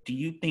 do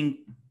you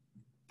think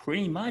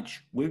pretty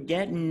much we're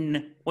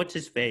getting what's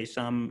his face?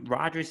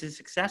 Rodgers'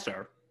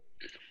 successor.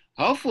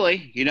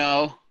 Hopefully,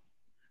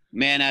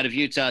 man out of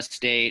Utah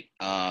State,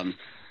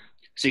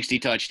 60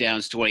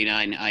 touchdowns,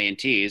 29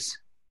 INTs.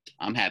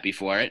 I'm happy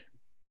for it.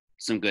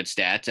 Some good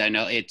stats. I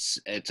know it's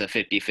a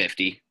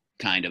 50-50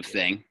 kind of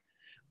thing,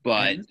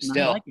 but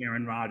still. I like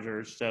Aaron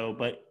Rodgers,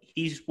 but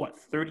he's what,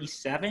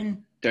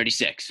 37?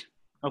 36.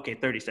 Okay,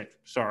 36.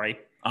 Sorry.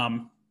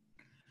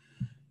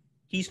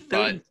 He's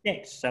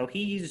 36,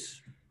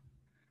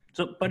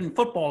 but in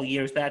football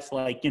years, that's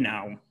like,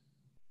 if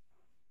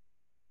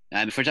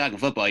we're talking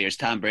football years,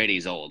 Tom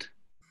Brady's old.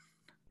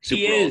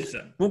 He is.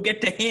 We'll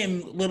get to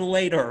him a little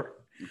later.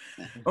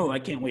 Oh, I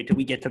can't wait till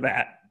we get to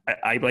that.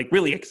 I'm like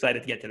really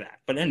excited to get to that.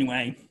 But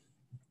anyway.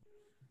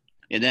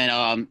 And then,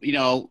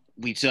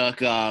 we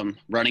took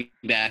running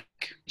back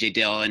Jay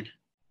Dillon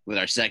with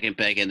our second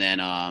pick, and then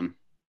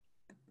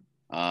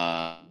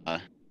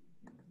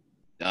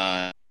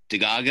Degaga.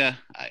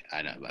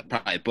 I don't know, I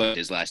probably put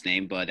his last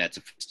name, but that's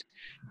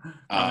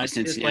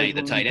Cincinnati,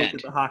 the tight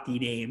end. The hockey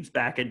names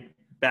back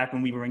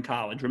when we were in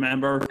college.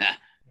 Remember?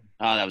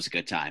 Oh, that was a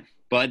good time.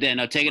 But then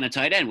taking a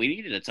tight end, we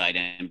needed a tight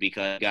end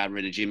because we got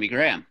rid of Jimmy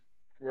Graham.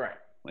 Right.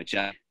 Which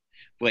I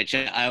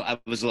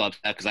was a little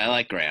upset because I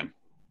like Graham.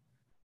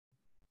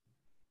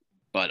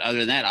 But other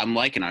than that, I'm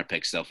liking our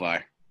picks so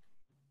far.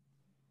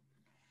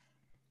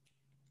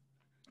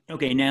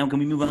 Okay, now can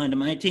we move on to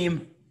my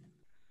team?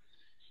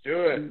 Let's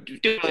do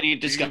it. Do we need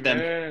to discuss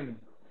them?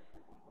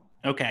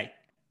 Okay.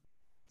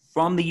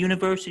 From the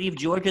University of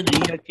Georgia, the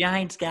New York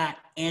Giants got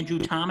Andrew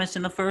Thomas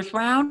in the first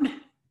round,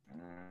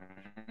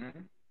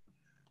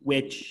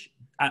 which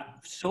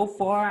so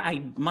far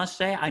I must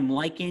say I'm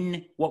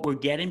liking what we're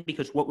getting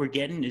because what we're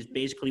getting is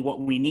basically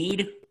what we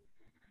need.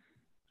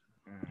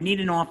 We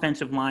need an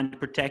offensive line to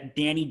protect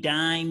Danny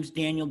Dimes,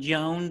 Daniel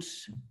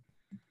Jones.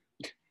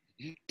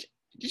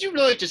 Did you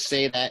really just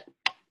say that?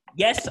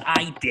 Yes,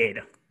 I did.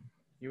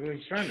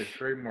 He's trying to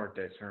trademark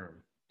that term,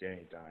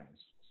 Danny Dimes.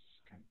 It's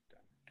kind of dumb.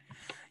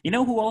 You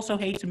know who also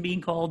hates him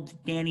being called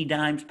Danny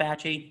Dimes,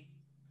 Patchy?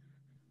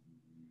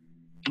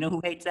 You know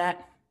who hates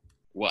that?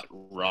 What,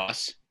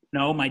 Ross?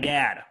 No, my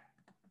dad.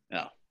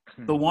 Oh.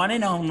 The one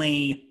and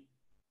only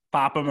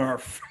Papa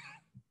Murph.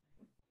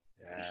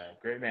 Yeah,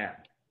 great man.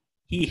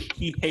 He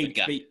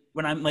hates me.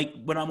 When I'm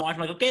watching, I'm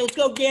like, okay, let's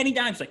go, Danny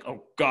Dimes. Like,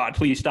 oh God,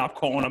 please stop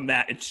calling him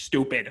that. It's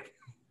stupid.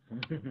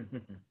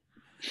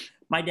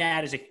 My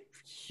dad is a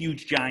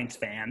huge Giants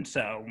fan,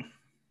 so.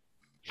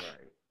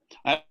 Right.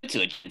 I went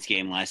to a Giants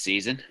game last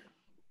season.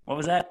 What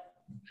was that?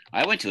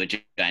 I went to a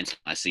Giants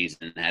last season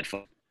and had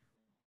fun.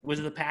 Was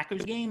it the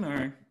Packers game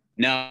or?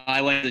 No,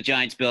 I went to the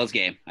Giants-Bills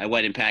game. I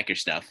went in Packer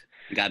stuff.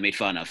 I got made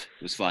fun of.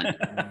 It was fun.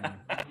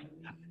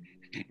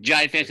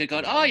 Giant fans are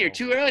going, oh, you're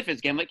too early for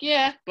this game. I'm like,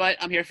 yeah, but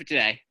I'm here for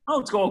today. Oh,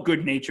 it's all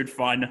good-natured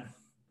fun.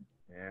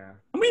 Yeah.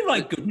 We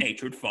like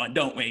good-natured fun,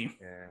 don't we?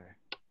 Yeah.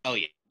 Oh,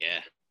 yeah.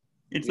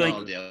 It's We like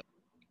all do.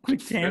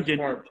 quick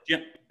tangent.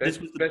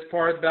 Best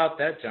part about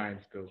that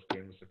Giants-Bills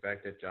game was the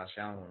fact that Josh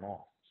Allen went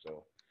off.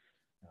 So.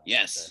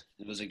 Yes,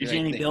 it was a great You see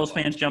any thing. Bills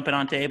fans jumping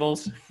on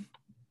tables?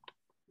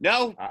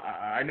 No.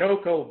 I know a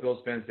couple of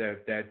Bills fans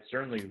that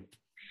certainly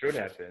should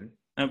have been.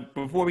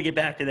 Before we get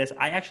back to this,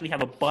 I actually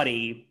have a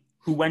buddy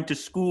who went to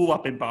school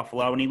up in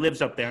Buffalo, and he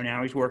lives up there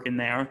now. He's working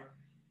there.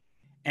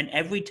 And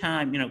every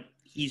time,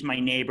 he's my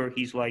neighbor.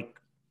 He's like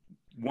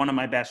one of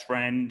my best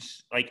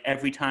friends. Like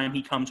every time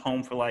he comes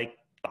home for like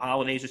the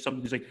holidays or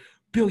something, he's like,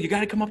 Bill, you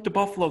got to come up to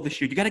Buffalo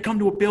this year. You got to come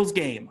to a Bills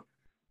game.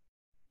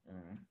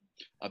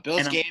 A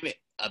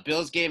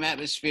Bills game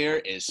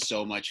atmosphere is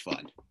so much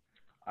fun.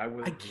 I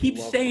keep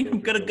saying I'm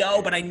gonna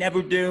go, but I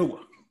never do.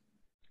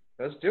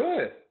 Let's do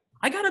it.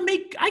 I gotta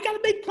make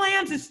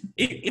plans.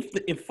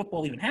 If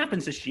football even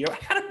happens this year, I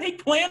gotta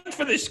make plans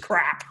for this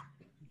crap.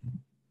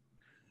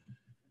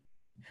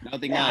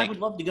 Nothing I like. would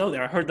love to go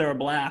there. I heard they're a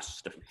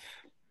blast.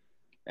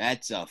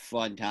 That's a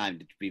fun time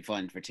to be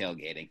fun for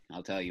tailgating.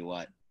 I'll tell you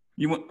what.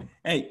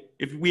 Hey,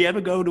 if we ever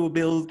go to a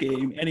Bills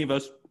game, any of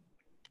us,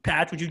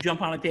 Pat, would you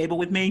jump on a table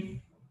with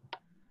me?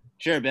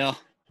 Sure, Bill.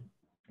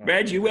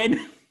 Reg, you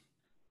in?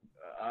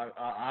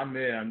 I'm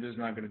in. I'm just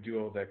not going to do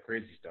all that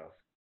crazy stuff.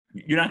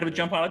 You're not going to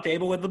jump on a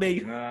table with me?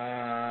 No,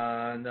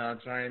 I'm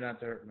trying not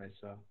to hurt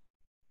myself.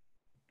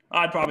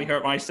 I'd probably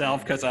hurt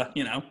myself because,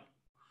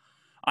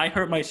 I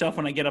hurt myself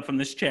when I get up from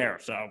this chair.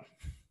 So,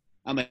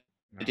 I'm a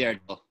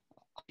daredevil.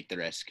 I'll take the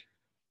risk.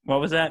 what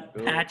was that,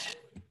 Patch?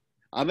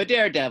 I'm a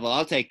daredevil.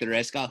 I'll take the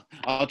risk.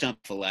 I'll jump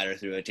a ladder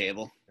through a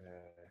table.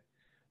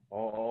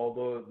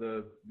 Although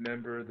the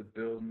member of the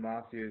Bills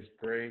Mafia is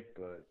great,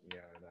 but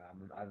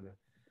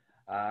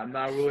I'm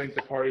not willing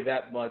to party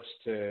that much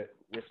to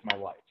risk my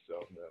life.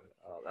 So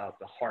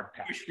the hard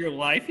pass. Risk your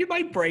life. You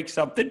might break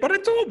something, but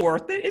it's all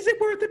worth it. Is it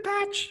worth it,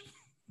 Patch?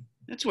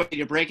 That's why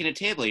you're breaking a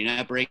table. You're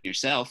not breaking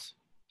yourself.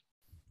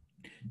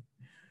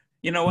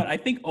 You know what? I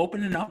think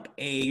opening up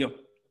a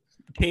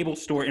table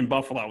store in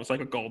Buffalo was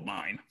like a gold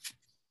mine.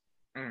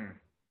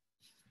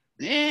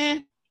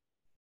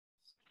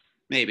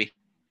 Maybe.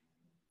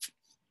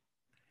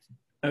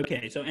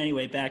 Okay, so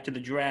anyway, back to the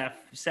draft.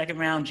 Second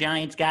round,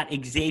 Giants got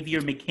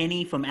Xavier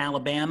McKinney from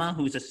Alabama,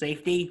 who's a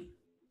safety.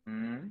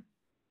 Mm-hmm.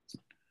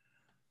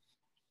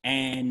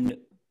 And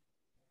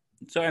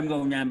sorry, I'm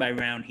going round by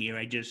round here.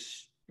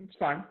 It's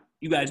fine.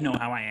 You guys know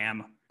how I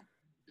am.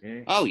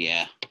 Yeah. Oh,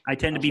 yeah. I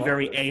tend to be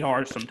very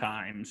AR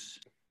sometimes.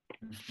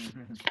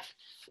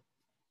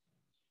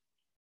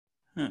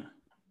 Huh.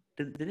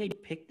 Did they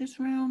pick this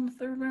round, the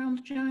third round,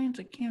 the Giants?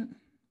 I can't.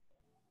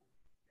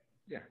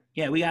 Yeah.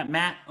 Yeah, we got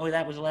Matt. Oh,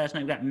 that was last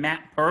night. We got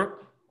Matt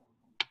Pert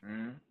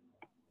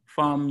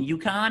from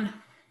UConn.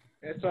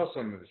 I saw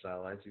some of his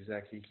highlights. He's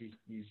actually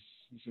he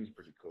seems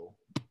pretty cool.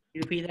 Can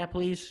you repeat that,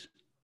 please?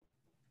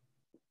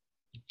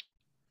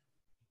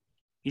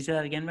 You say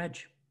that again, Reg?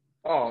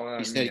 Oh,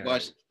 He said he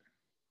was.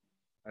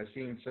 I've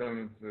seen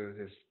some of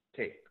his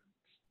tape.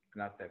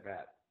 Not that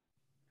bad.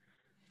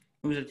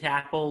 It was a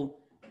tackle,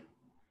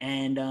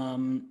 and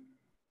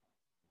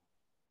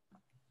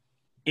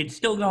it's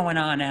still going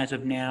on as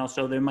of now,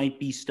 so there might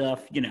be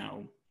stuff, Yeah,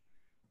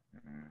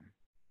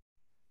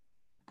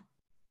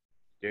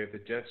 the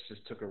Jets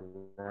just took a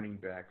running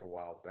back a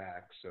while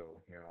back,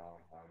 so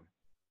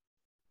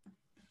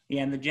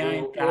Yeah, and the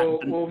Giants a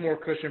little more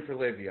cushion for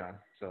Le'Veon.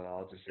 So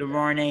I'll just say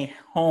Darnay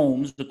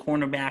Holmes, the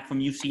cornerback from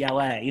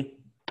UCLA.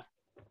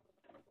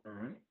 All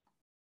right.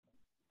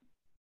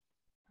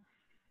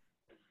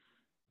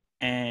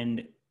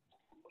 And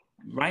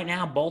right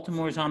now,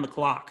 Baltimore's on the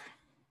clock.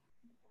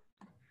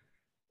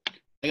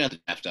 I got the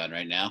draft on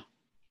right now.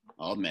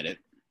 I'll admit it.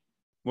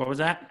 What was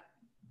that?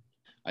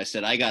 I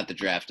said I got the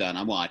draft on.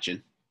 I'm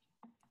watching.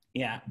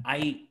 Yeah,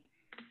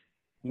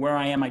 where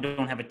I am, I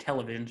don't have a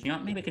television. You know,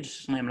 maybe I could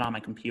just slam it on my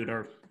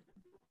computer.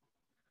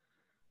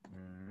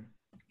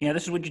 Yeah,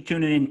 this is what you're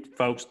tuning in,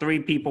 folks. 3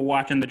 people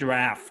watching the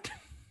draft.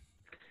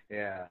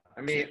 Yeah,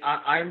 I mean,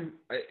 I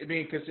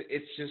mean, because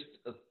it's just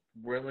a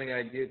thrilling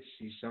idea to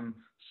see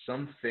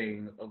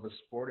something of a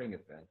sporting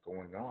event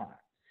going on.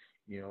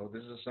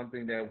 This is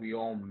something that we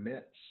all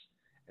miss,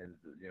 and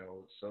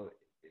so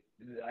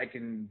I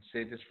can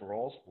say this for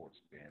all sports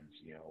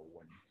fans.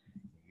 When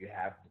you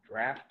have the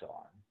draft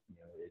on,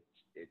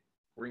 it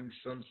brings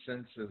some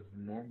sense of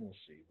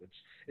normalcy,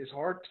 which is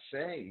hard to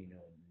say, in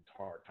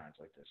hard times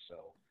like this.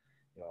 So,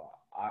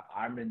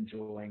 I'm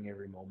enjoying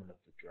every moment of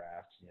the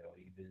draft.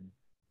 Even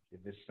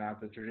if it's not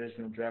the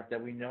traditional draft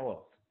that we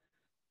know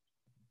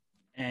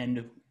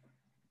of.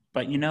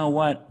 But you know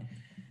what?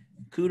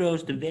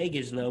 Kudos to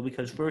Vegas, though,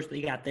 because first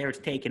they got theirs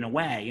taken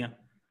away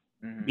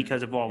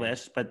because of all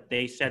this, but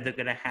they said they're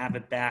going to have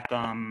it back.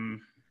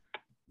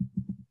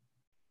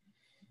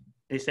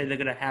 They said they're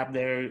going to have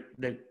the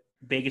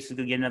Vegas is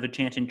going to get another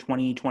chance in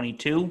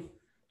 2022.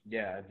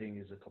 Yeah, I think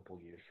it's a couple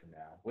years from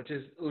now, which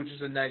is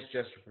a nice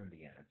gesture from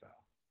the NFL.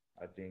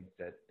 I think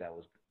that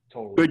was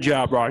totally good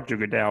job, Roger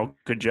Goodell.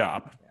 Good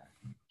job.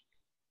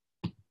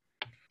 Yeah.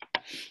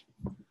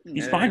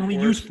 He's finally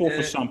useful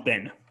for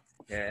something.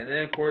 Yeah, and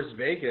then of course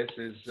Vegas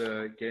is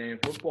getting a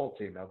football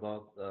team. How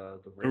about the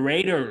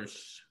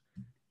Raiders?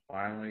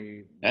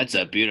 Finally, that's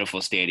a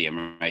beautiful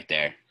stadium right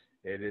there.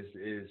 It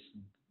is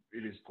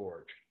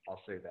gorgeous.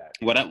 I'll say that.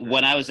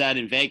 When I was out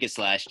in Vegas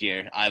last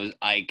year,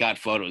 I got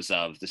photos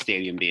of the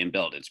stadium being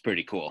built. It's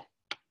pretty cool.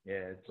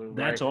 Yeah,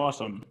 that's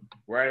awesome.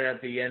 Right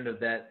at the end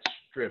of that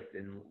strip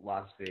in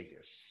Las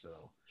Vegas.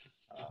 So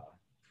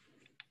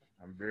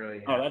I'm really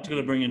happy. Oh, that's going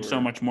to bring in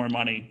so much more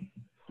money.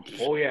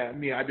 Oh yeah, I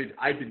mean,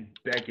 I've been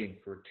begging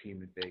for a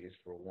team in Vegas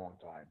for a long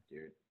time,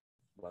 dude.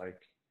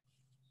 Like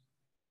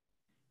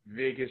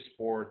Vegas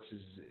sports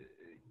is,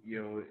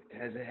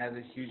 has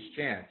a huge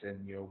chance,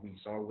 and we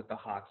saw it with the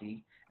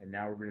hockey, and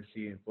now we're going to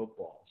see it in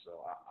football. So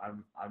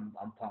I'm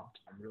pumped.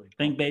 I'm really pumped.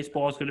 Think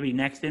baseball is going to be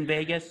next in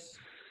Vegas?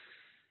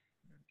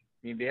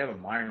 I mean, they have a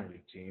minor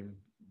league team,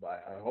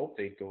 but I hope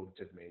they go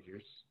to the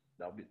majors.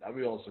 That'll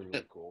be also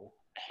really cool.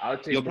 I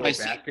would say more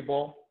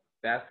basketball.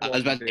 Basketball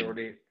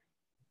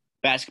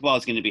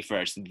is going to be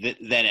first, then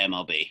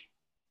MLB.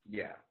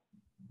 Yeah,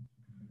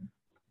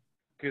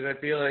 because I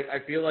feel like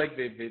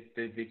they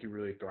could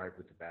really thrive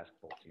with the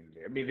basketball team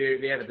there. I mean,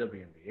 they have a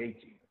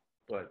WNBA team,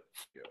 but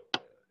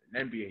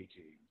an NBA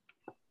team.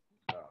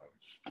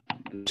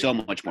 So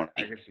much more.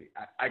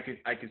 I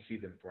could see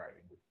them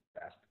thriving with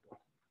basketball.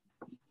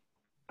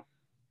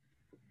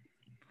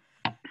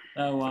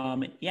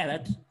 So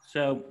yeah,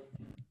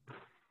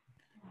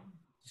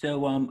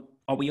 So,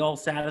 are we all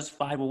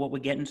satisfied with what we're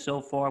getting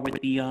so far with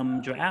the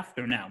draft,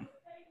 or no?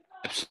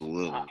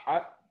 Absolutely.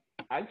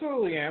 I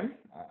totally am.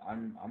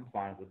 I'm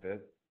fine with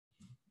it.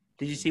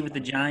 Did you see with the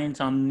Giants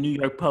on New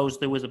York Post?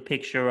 There was a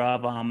picture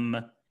of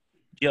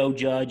Joe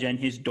Judge and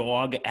his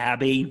dog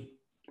Abby,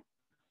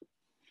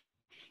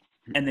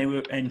 and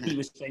he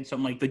was saying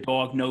something like the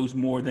dog knows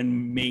more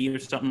than me or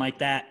something like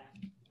that.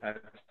 That's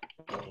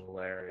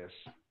hilarious.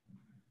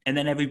 And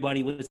then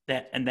everybody was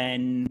that. And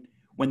then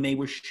when they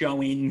were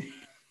showing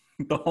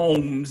the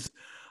homes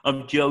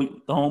of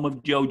the home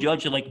of Joe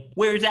Judge, they're like,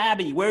 "Where's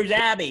Abby? Where's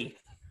Abby?"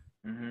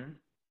 Mm-hmm.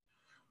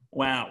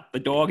 Wow, the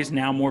dog is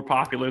now more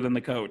popular than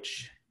the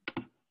coach.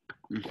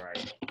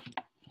 Right.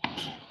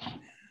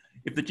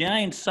 If the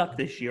Giants suck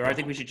this year, I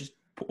think we should just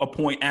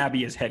appoint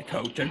Abby as head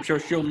coach. I'm sure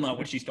she'll know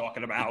what she's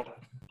talking about.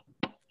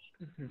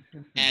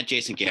 And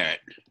Jason Garrett.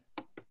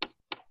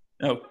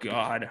 Oh,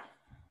 God.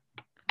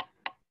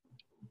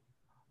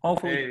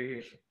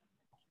 Hopefully,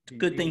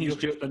 good thing he's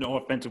just an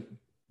offensive.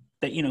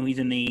 That he's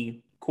in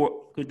the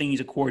good thing he's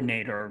a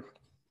coordinator,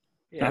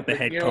 not the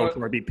head coach,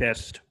 or I'd be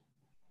pissed.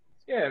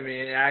 Yeah, I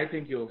mean, I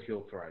think he'll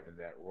thrive in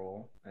that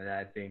role, and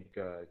I think,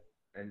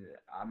 and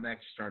I'm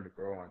actually starting to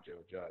grow on Joe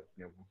Judge.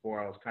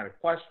 Before I was kind of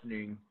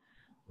questioning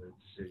the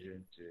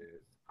decision to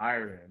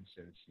hire him,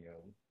 since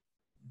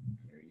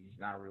he's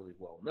not really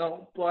well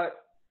known.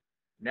 But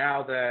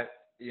now that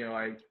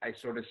I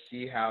sort of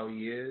see how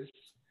he is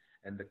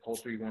and the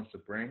culture he wants to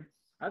bring,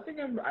 I think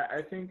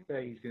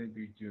that he's going to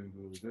be doing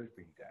really good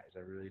for you guys. I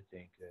really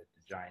think that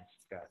the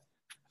Giants got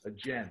a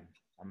gem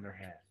on their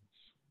hands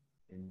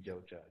in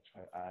Joe Judge.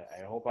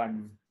 I hope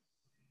I'm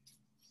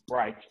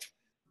right,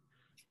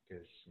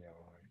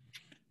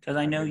 because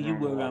I know you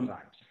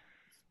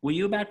were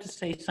you about to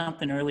say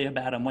something earlier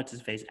about what's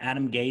his face,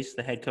 Adam Gase,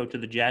 the head coach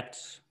of the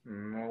Jets?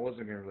 I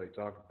wasn't going to really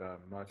talk about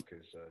him much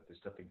because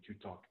there's nothing to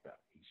talk about.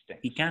 He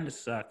stinks. He kind of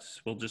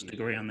sucks. We'll just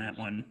agree on that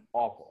one.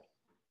 Awful.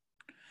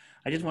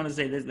 I just want to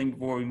say this thing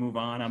before we move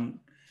on.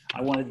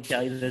 I wanted to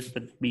tell you this,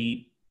 but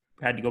we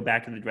had to go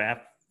back to the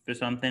draft for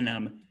something.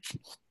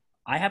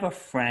 I have a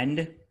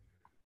friend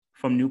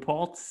from New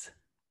Paltz.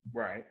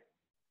 Right.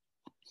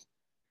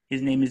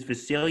 His name is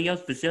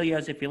Vasilios.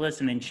 Vasilios, if you're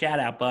listening, shout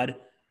out, bud.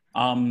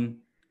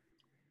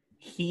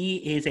 He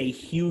is a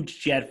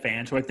huge Jet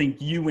fan, so I think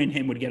you and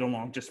him would get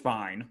along just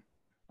fine.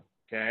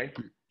 Okay.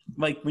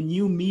 Like, when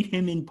you meet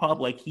him in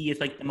public, he is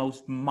like the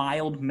most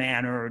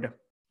mild-mannered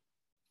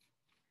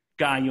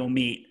guy you'll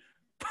meet.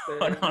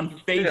 But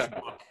on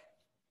Facebook.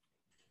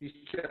 He's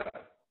chill,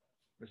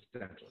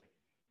 essentially.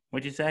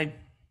 What'd you say?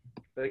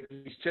 Like,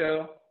 he's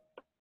chill.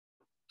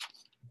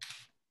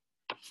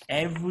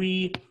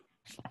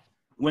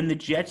 When the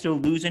Jets are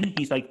losing,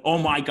 he's like, "Oh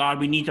my God,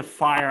 we need to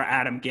fire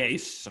Adam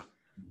Gase."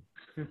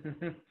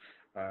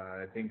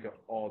 I think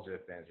all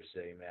Jet fans are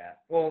saying that.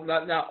 Well,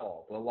 not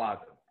all, but a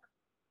lot of them.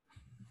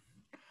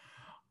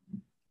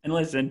 And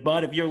listen,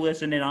 bud, if you're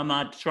listening, I'm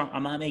not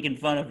making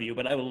fun of you,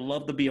 but I would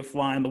love to be a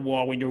fly on the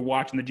wall when you're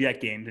watching the Jet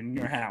games in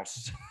your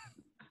house.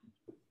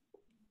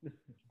 Of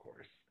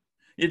course.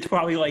 It's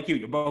probably like you.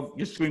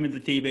 You're screaming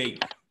at the TV.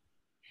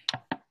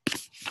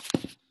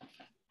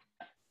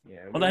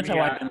 Yeah. Well, that's how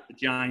I've been with the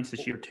Giants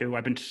this year too.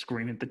 I've been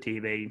screaming at the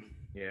TV.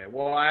 Yeah.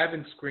 Well, I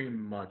haven't screamed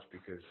much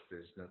because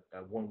there's no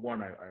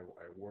one. I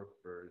work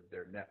for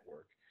their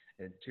network,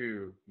 and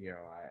two,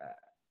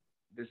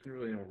 there's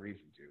really no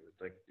reason to. It's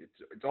like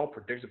it's all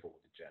predictable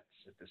with the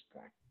Jets at this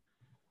point.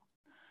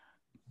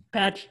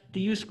 Patch, do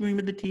you scream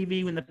at the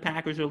TV when the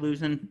Packers are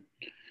losing?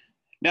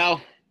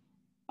 No,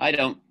 I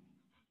don't.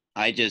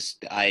 I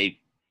just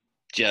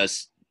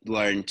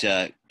learned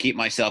to keep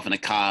myself in a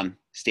calm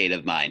state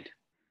of mind.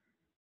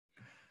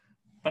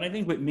 But I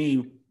think with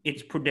me,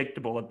 it's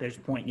predictable at this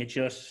point.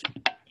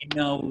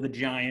 The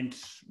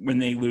Giants, when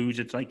they lose,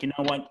 it's like, you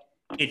know what?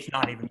 It's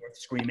not even worth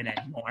screaming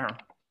anymore.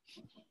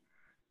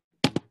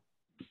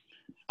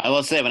 I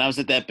will say, when I was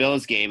at that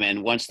Bills game,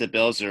 and once the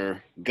Bills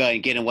are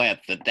getting away,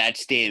 that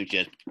stadium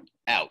just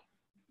out.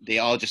 They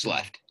all just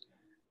left.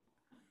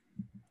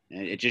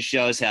 And it just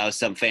shows how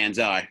some fans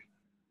are.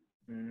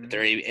 Mm-hmm.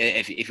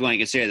 If you want to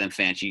consider them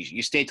fans,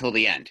 you stay till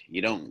the end.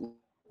 You don't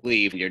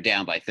leave when you're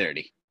down by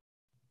 30.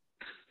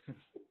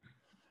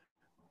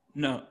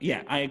 No,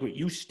 yeah, I agree.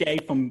 You stay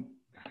from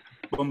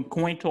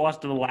coin toss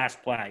to the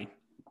last play.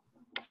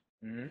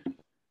 Mm-hmm.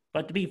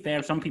 But to be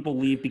fair, some people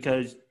leave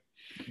because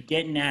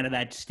getting out of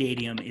that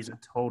stadium is a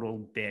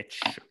total bitch.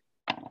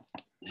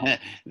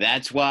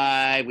 That's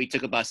why we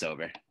took a bus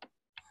over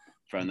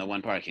from the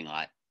one parking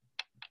lot.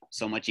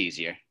 So much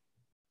easier.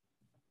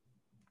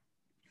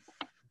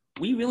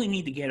 We really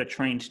need to get a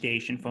train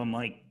station from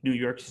like New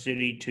York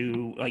City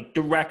to like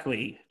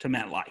directly to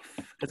MetLife,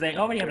 because they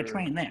already have a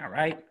train there,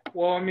 right?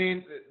 Well, I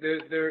mean,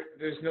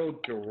 there's no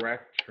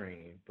direct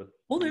train, but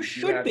there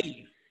should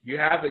be. You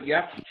have to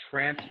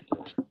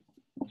transport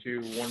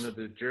to one of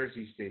the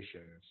Jersey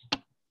stations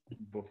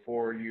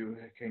before you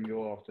can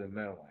go off to the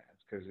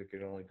Meadowlands, because it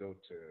can only go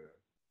to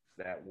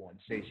that one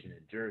station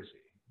in Jersey.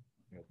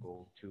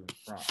 Go to and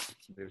from.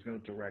 There's no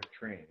direct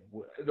train.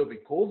 It'll be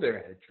cool there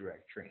at a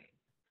direct train,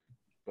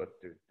 but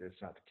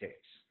that's not the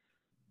case.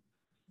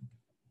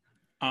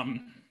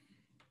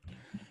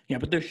 Yeah,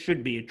 but there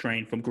should be a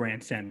train from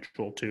Grand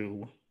Central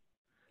to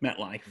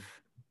MetLife.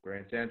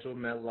 Grand Central,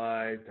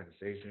 MetLife, Penn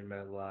Station,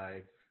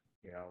 MetLife.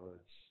 You know,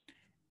 it's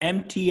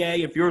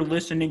MTA, if you're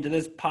listening to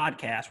this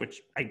podcast,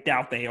 which I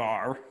doubt they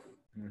are,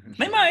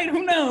 they might,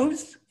 who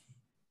knows?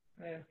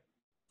 yeah.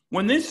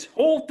 When this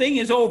whole thing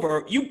is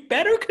over, you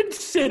better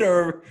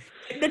consider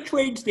getting a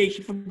train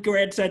station from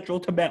Grand Central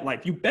to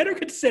MetLife. You better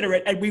consider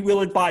it, and we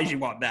will advise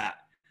you on that.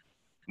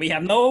 We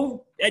have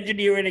no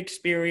engineering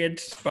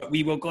experience, but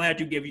we will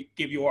gladly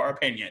give you our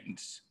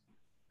opinions.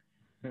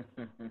 Do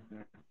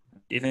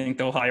you think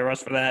they'll hire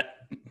us for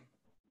that?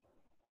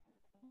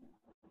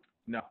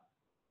 No.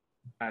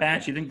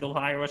 Pat, you think they'll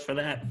hire us for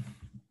that?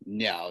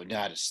 No,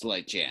 not a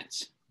slight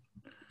chance.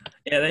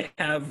 Yeah, they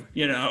have,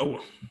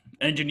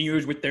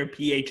 engineers with their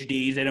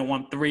PhDs. They don't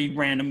want 3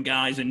 random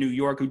guys in New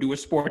York who do a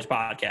sports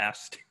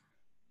podcast.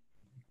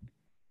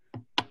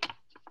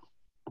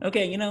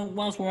 Okay,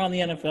 whilst we're on the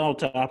NFL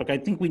topic, I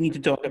think we need to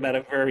talk about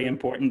a very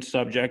important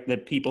subject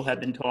that people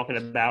have been talking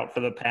about for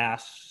the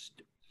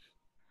past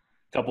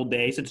couple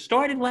days. It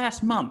started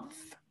last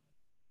month,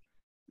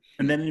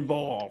 and then it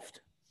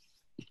evolved.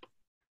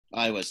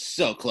 I was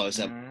so close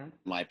up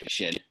my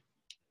position.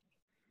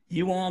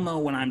 You all know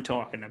what I'm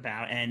talking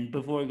about. And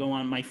before we go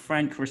on, my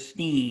friend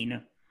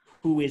Christine,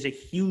 who is a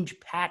huge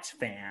Pats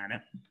fan,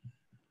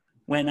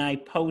 when I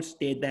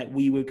posted that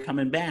we were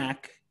coming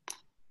back,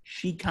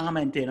 she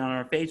commented on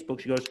our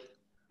Facebook. She goes,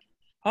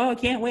 "Oh, I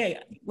can't wait.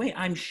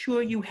 I'm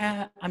sure you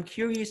have. I'm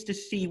curious to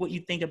see what you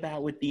think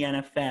about with the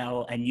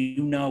NFL." And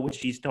you know what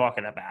she's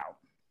talking about.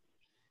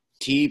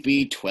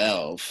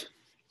 TB12.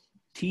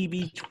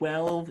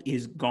 TB12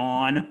 is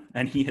gone,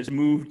 and he has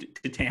moved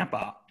to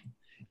Tampa.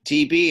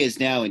 TB is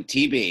now in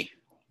TB.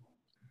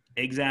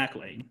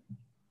 Exactly.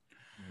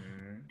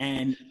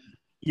 And,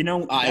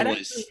 I that was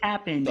actually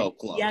happened. so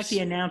close. He actually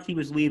announced he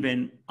was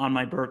leaving on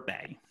my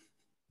birthday.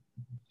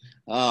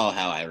 Oh,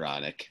 how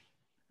ironic.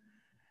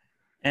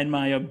 And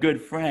my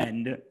good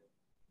friend,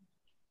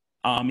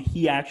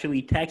 he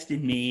actually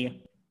texted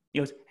me. He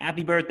goes,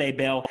 "Happy birthday,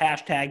 Bill. #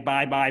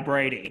 bye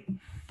Brady."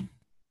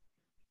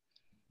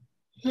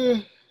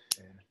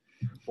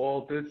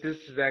 Well, this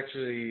is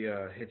actually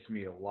hits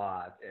me a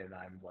lot, and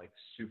I'm like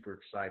super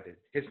excited.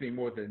 Hits me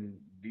more than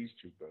these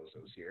 2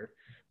 bozos here.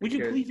 Would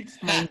you please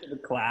explain to the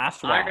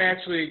class I why?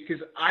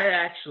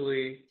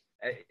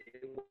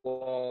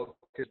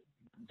 because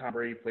Tom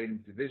Brady played in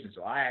the division,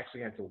 so I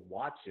actually had to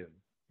watch him,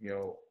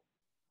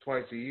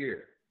 twice a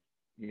year,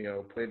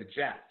 play the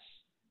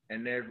Jets,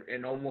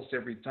 and almost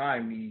every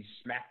time he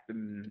smacked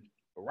them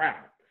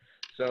around.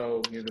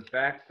 So the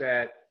fact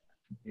that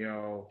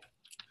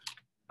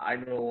I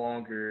no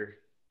longer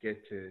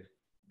get to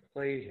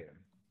play him,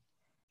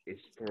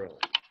 it's thrilling.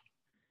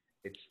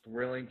 It's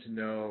thrilling to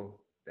know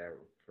that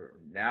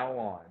from now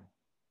on,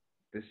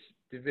 this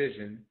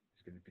division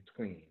is going to be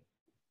between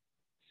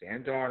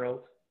Sam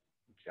Darnold,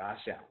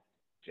 Josh Allen,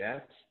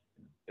 Jets,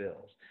 and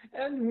Bills.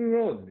 And who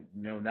knows,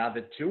 now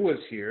that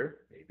Tua's here,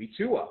 maybe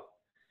Tua,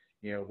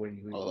 when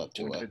you go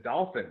to the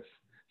Dolphins.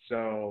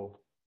 So,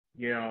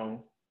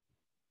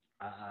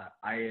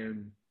 I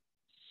am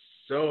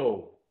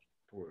so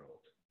thrilled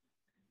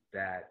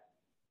that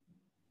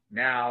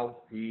now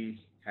we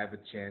have a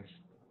chance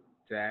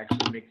to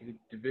actually make the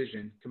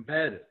division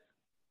competitive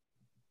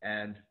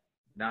and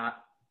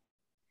not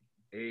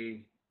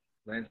a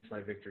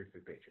landslide victory for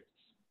the Patriots.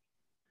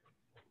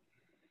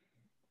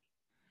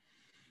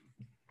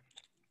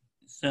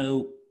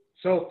 So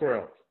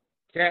thrilled.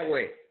 Can't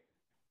wait.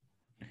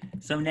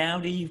 So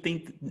now do you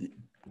think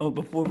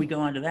before we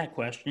go on to that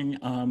question,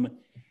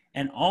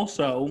 and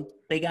also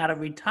they got a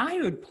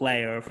retired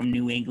player from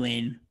New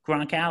England,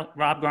 Rob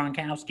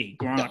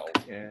Gronkowski. No,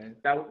 yeah,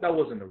 that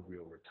wasn't a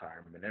real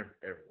retirement. Everyone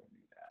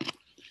knew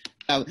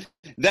that.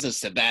 That's a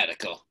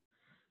sabbatical.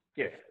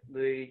 Yeah.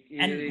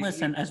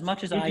 Listen, as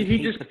much as I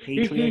hate the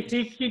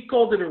Patriots, he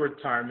called it a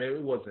retirement.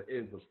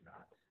 It was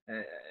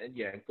not.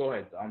 Yeah, go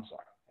ahead. I'm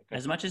sorry.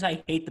 As much as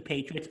I hate the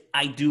Patriots,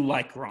 I do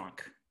like Gronk.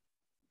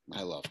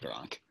 I love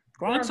Gronk.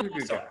 Gronk's a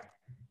good guy.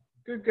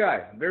 Good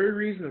guy. Very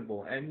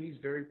reasonable, and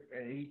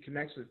he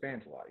connects with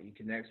fans a lot. He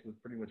connects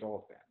with pretty much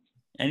all fans.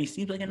 And he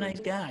seems like a nice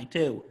guy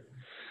too.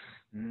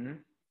 Mm-hmm.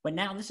 But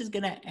now this is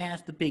going to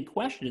ask the big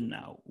question,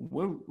 though.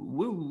 We're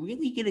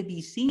really going to be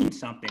seeing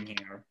something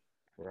here,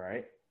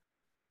 right?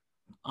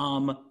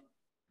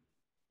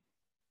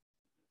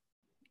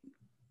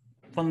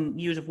 From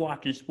years of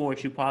watching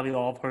sports, you probably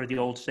all have heard the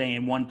old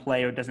saying, "One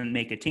player doesn't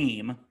make a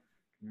team."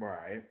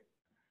 Right.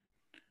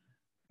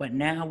 But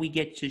now we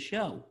get to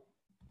show,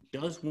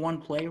 does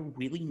one player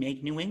really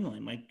make New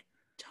England? Like,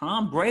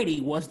 Tom Brady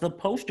was the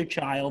poster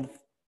child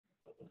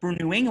for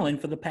New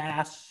England for the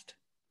past,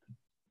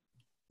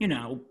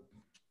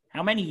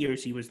 how many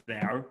years he was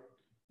there?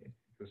 It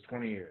was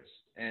 20 years.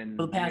 And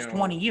for the past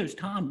 20 years,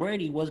 Tom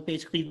Brady was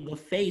basically the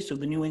face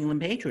of the New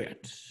England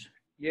Patriots.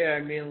 Yeah,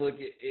 I mean, look,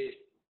 it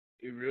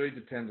really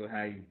depends on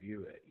how you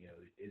view it.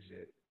 Is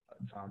it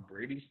a Tom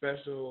Brady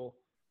special,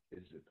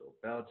 Is it Bill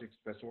Belichick's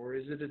best, or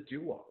is it a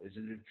duo? Is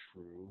it a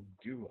true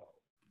duo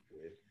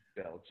with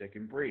Belichick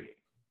and Brady?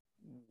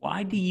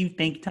 Why do you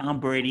think Tom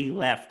Brady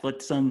left?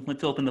 Let's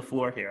open the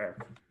floor here.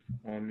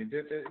 I mean,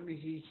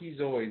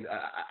 he's always.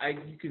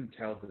 You can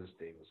tell this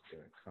day was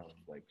gonna come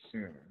like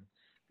soon,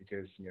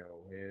 because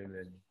him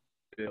and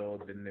Bill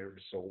have been there for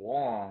so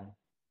long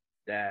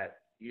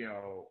that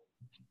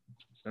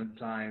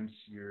sometimes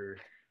your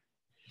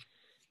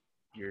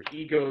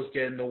egos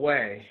get in the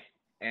way,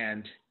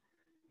 and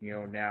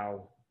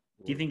now.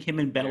 Do you think him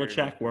and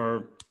Belichick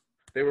were?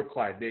 They were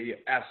Clyde. They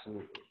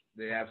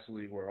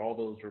absolutely were. All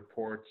those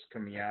reports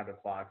coming out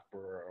of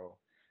Foxborough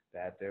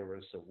that there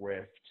was a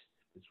rift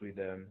between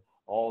them,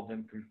 all of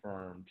them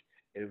confirmed.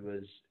 It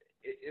was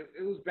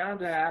bound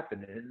to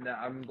happen, and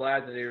I'm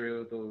glad that they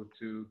were able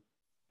to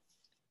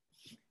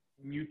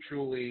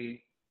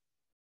mutually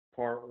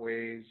part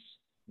ways.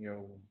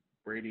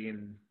 Brady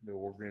and the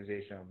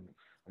organization.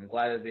 I'm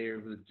glad that they were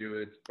able to do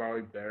it. It's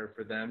probably better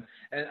for them,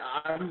 and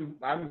I'm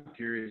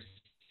curious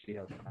to see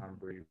how Tom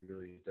Brady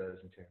really does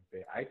in Tampa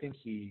Bay. I think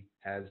he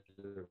has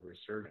a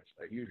resurgence,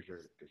 a huge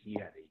resurgence, because he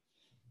had a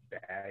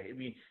bad. I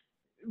mean,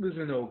 it was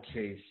an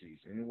okay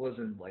season. It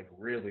wasn't like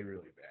really,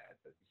 really bad,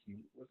 but he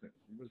wasn't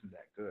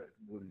that good.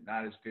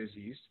 Not as good as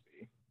he used to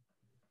be.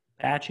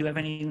 Pat, you have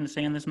anything to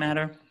say on this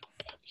matter?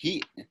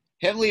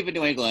 Him leaving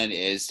New England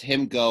is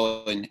him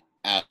going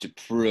out to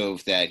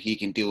prove that he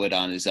can do it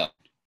on his own,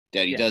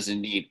 that he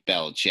doesn't need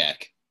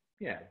Belichick.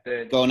 Yeah,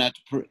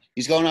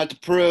 he's going out to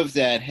prove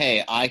that,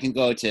 hey, I can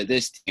go to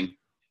this team,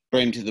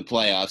 bring him to the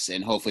playoffs,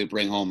 and hopefully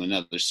bring home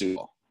another Super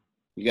Bowl.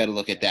 You got to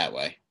look at it that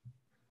way.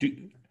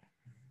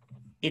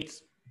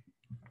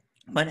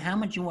 But how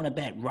much you want to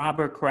bet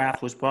Robert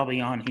Kraft was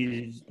probably on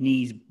his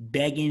knees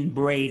begging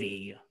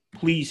Brady,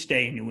 please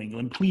stay in New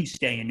England, please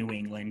stay in New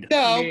England?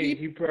 No,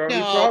 he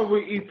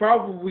probably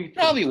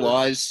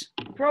was.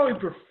 He probably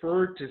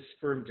preferred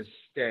for him to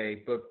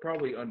stay, but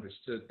probably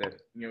understood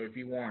that if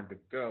he wanted to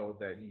go,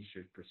 that he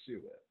should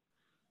pursue it.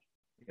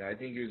 Yeah, I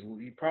think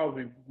he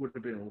probably would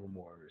have been a little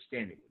more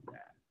understanding with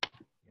that.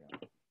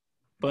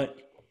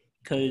 But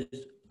because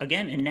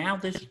again, and now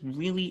this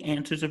really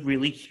answers a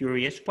really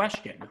curious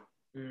question.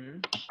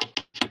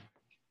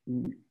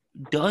 Mm-hmm.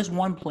 Does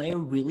one player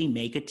really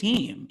make a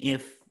team?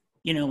 If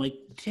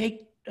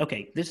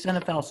this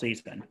NFL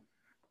season,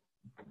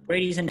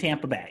 Brady's in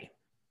Tampa Bay.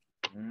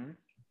 Mm-hmm.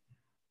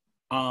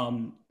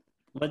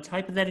 Let's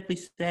hypothetically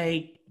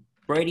say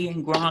Brady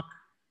and Gronk,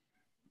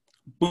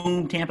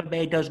 boom, Tampa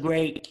Bay does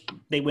great.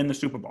 They win the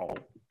Super Bowl.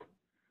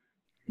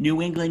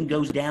 New England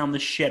goes down the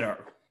shitter.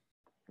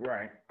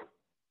 Right.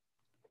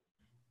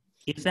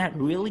 Is that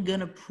really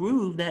going to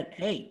prove that,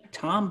 hey,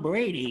 Tom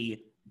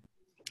Brady?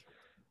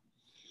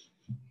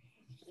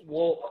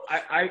 Well,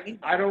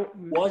 I don't.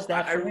 Was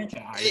that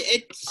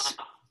franchise?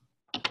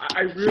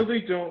 I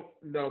really don't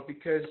know,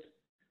 because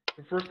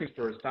first things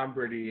first, Tom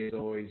Brady has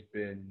always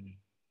been.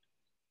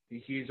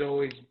 He's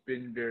always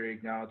been very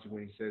acknowledging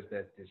when he says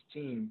that this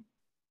team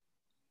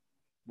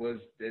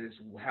is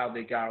how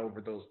they got over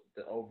the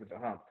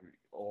hump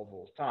all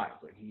those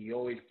times. Like, he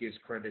always gives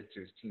credit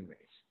to his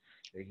teammates.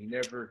 Like, he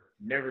never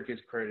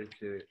gives credit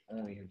to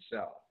only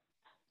himself,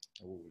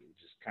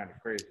 which is kind of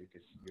crazy,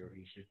 because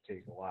he should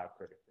take a lot of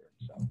credit for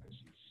himself, because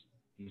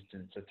he's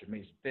done such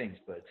amazing things.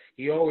 But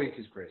he always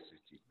gives credit to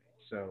his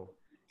teammates. So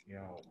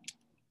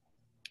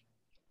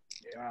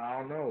I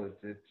don't know.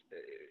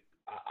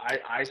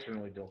 I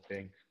certainly don't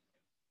think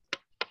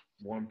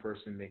one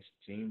person makes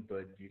a team,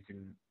 but you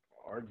can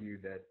argue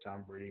that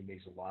Tom Brady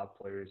makes a lot of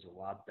players a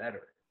lot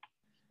better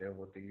than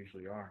what they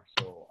usually are.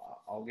 So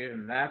I'll give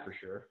him that for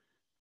sure.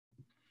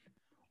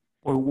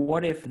 Or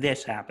what if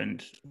this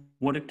happens?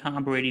 What if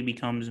Tom Brady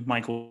becomes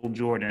Michael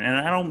Jordan? And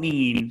I don't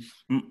mean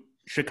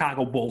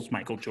Chicago Bulls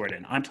Michael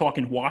Jordan. I'm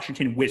talking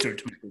Washington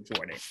Wizards Michael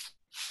Jordan.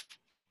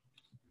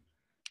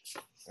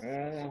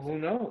 Who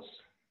knows?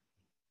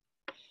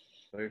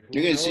 You're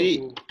going to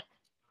see.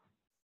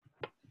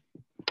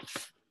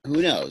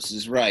 Who knows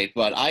is right.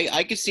 But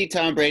I could see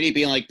Tom Brady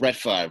being like Brett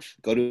Favre.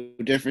 Go to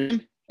a different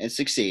team and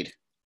succeed.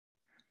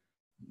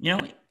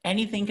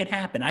 Anything could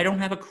happen. I don't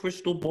have a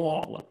crystal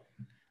ball.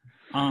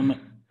 But I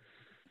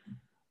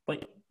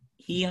think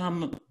he's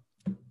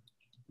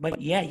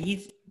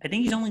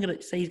only going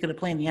to say he's going to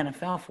play in the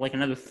NFL for like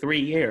another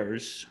 3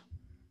 years.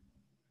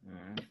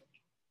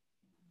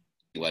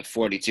 What,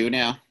 42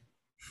 now?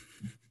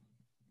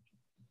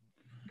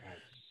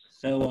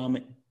 So,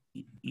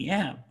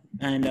 yeah.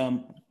 And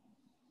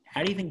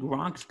how do you think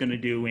Gronk's going to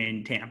do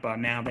in Tampa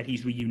now that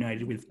he's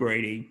reunited with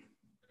Brady?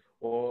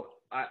 Well,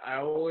 I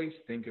always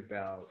think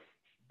about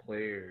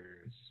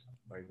players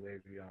like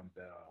Le'Veon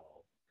Bell,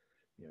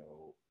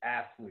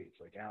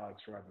 athletes like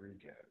Alex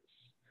Rodriguez,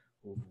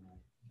 who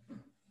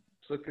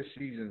took a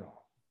season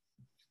off,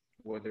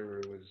 whether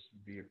it was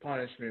via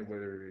punishment,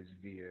 whether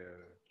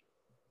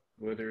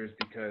it's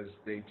because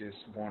they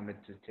just wanted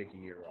to take a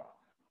year off.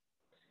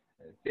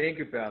 And think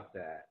about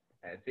that,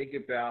 and think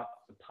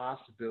about the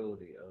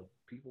possibility of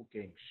people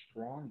getting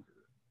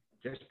stronger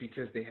just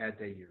because they had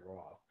that year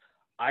off.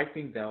 I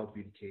think that would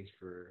be the case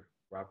for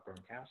Rob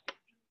Gronkowski.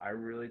 I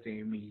really think.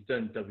 I mean, he's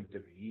done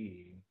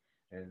WWE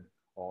and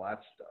all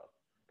that stuff,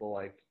 but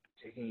like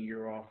taking a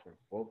year off from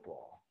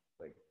football,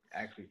 like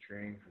actually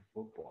training for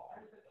football,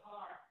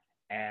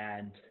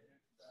 and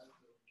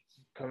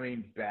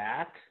coming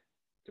back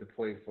to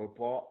play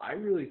football, I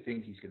really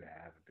think he's going to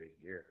have a big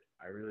year.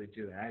 I really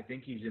do. And I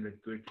think he's in a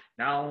good,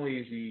 not only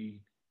is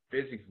he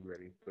physically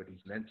ready, but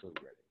he's mentally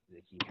ready.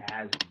 Like he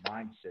has the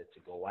mindset to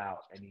go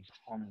out and he's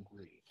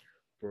hungry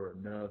for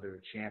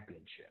another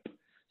championship.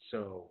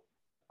 So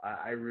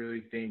I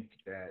really think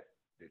that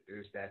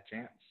there's that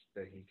chance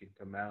that he could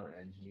come out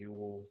and he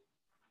will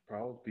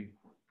probably be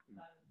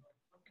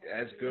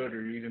as good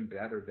or even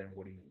better than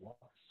what he was.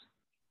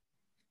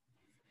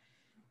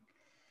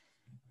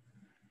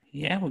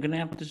 Yeah, we're gonna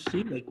have to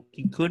see. Like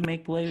he could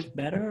make players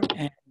better,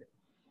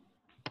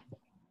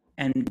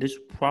 and this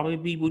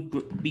probably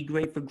would be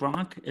great for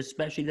Gronk,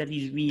 especially that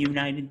he's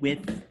reunited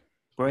with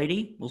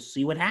Brady. We'll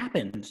see what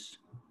happens.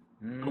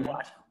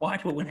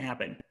 Watch what would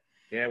happen.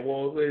 Yeah,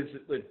 well,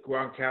 like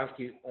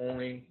Gronkowski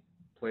only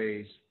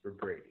plays for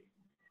Brady,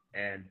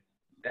 and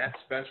that's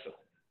special.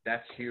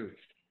 That's huge.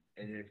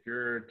 And if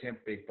you're a Tampa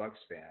Bay Bucks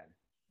fan,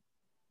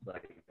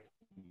 like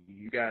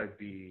you gotta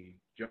be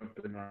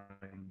jumping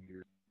on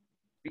your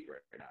feet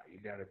right now. You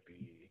gotta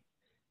be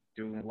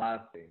doing a lot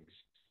of things.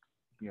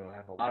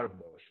 Have a lot of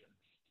emotions,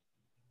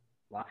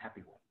 a lot of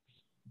happy ones,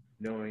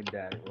 knowing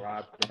that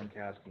Rob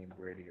Gronkowski and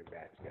Brady are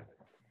back together.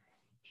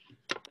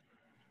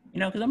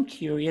 Because I'm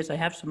curious. I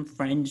have some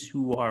friends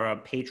who are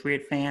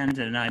Patriot fans,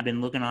 and I've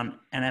been looking on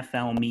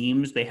NFL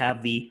memes. They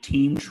have the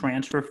team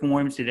transfer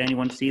forms. Did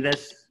anyone see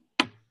this?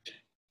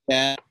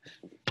 Yeah.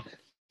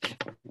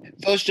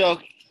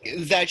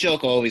 That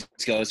joke always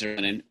goes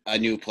around, and a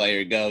new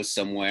player goes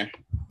somewhere.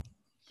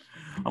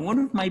 I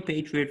wonder if my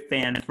Patriot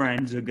fan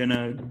friends are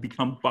gonna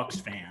become Bucks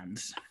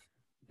fans.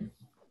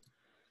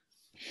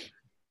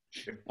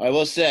 I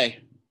will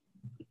say,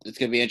 it's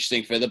gonna be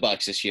interesting for the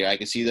Bucks this year. I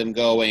can see them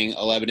going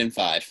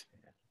 11-5.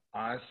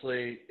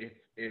 Honestly,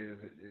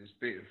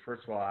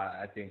 first of all,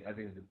 I think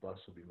the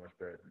Bucks will be much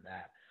better than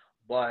that.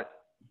 But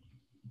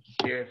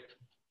if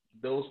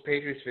those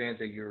Patriots fans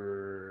that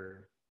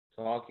you're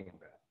talking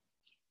about,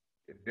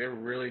 if they're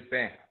really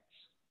fans,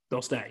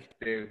 they'll stay.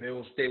 They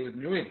will stay with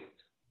New England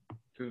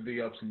through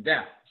the ups and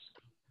downs.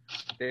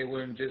 They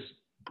wouldn't just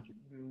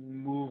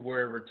move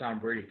wherever Tom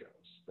Brady goes.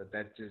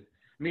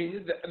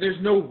 There's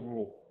no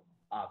rule,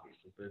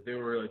 obviously, but if they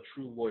were a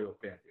true loyal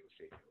fan, they would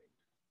stay New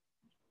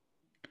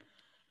England.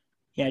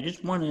 Yeah, I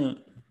just want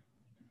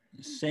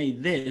to say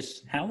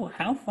this.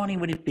 How funny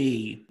would it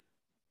be?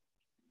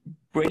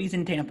 Brady's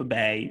in Tampa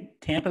Bay.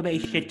 Tampa Bay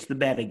shits the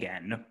bed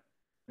again.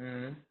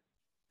 Mm-hmm.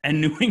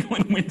 And New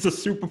England wins a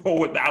Super Bowl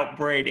without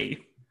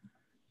Brady.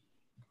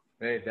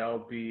 Hey, that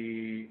would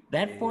be...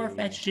 That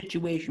far-fetched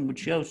situation would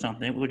show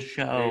something. It would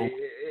show...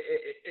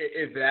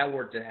 If that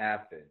were to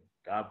happen,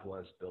 God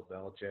bless Bill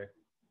Belichick.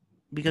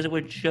 Because it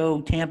would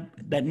show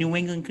that New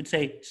England could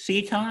say,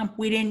 see, Tom,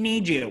 we didn't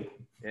need you.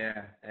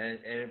 Yeah, and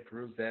it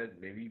proves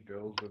that maybe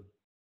Bill's a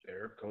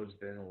better coach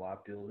than a lot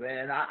of people.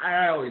 And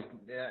I always...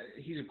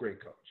 he's a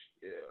great coach.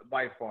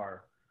 By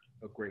far,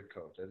 a great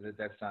coach.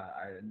 That's not...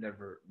 I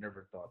never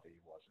thought that he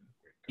wasn't.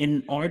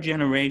 In our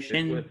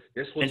generation,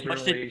 this was as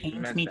much as it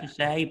pains me to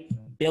say,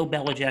 Bill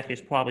Belichick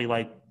is probably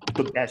like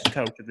the best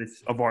coach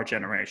of our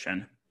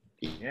generation.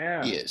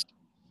 Yeah, he is.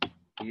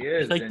 He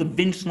is. He's like the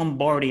Vince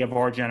Lombardi of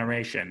our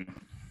generation.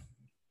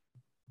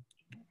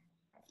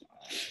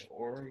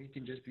 Or he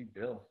can just be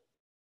Bill.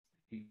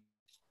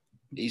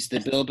 He's the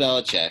Bill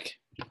Belichick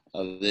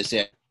of this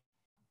era.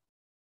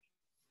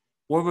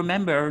 Or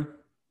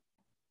remember,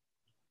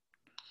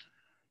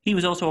 he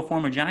was also a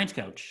former Giants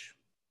coach.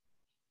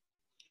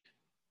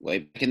 Way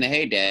back in the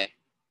heyday.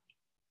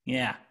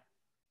 Yeah.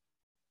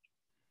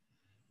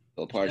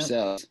 Bill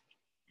Parcells.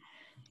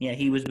 Yeah,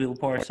 he was Bill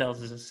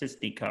Parcells'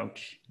 assistant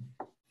coach.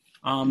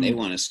 They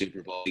won a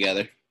Super Bowl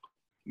together.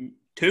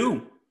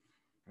 2.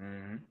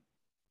 Mm-hmm.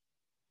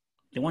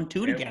 They won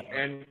 2 together.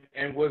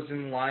 And was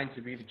in line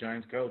to be the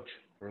Giants coach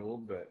for a little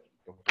bit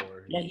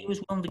before. He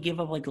was willing to give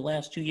up like the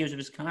last 2 years of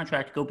his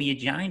contract to go be a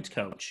Giants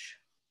coach.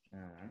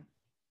 Mm-hmm.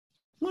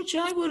 Which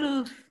I would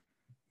have.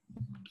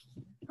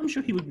 I'm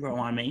sure he would grow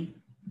on me.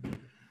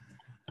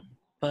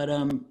 But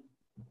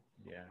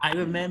yeah. I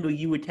remember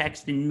you were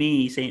texting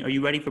me saying, "Are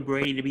you ready for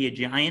Brady to be a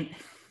Giant?"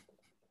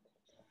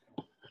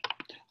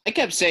 I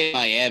kept saying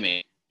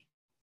Miami.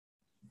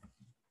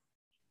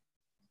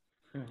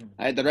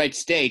 I had the right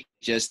state,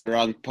 just the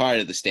wrong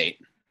part of the state.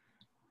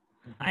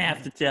 I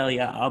have to tell you,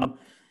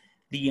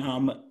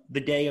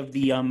 the day of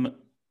the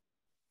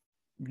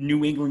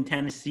New England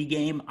Tennessee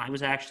game, I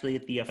was actually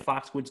at the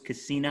Foxwoods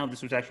Casino.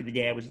 This was actually the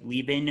day I was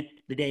leaving.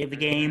 The day of the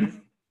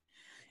game.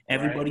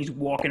 Everybody's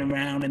walking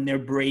around in their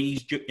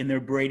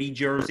Brady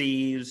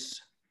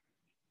jerseys.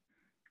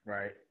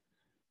 Right.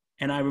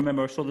 And I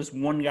remember, so this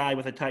one guy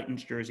with a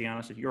Titans jersey on,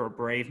 I said, "You're a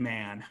brave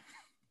man."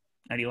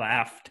 And he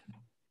laughed.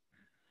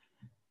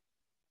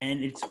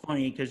 And it's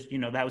funny because,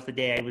 that was the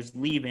day I was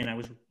leaving. I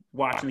was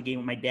watching the game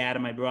with my dad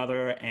and my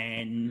brother,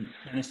 and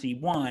Tennessee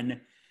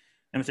won.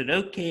 And I said,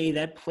 okay,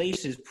 that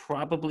place is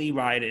probably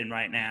riding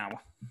right now.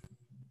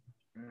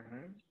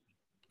 Mm-hmm.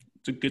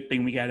 It's a good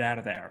thing we got out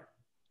of there.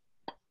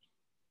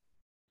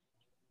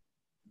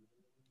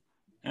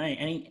 All right,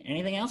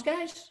 anything else,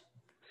 guys?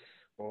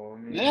 Well, I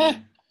mean, Yeah.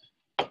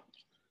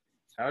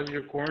 how's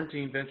your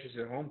quarantine ventures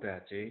at home,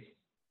 Patsy?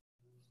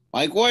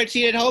 My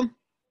quarantine at home?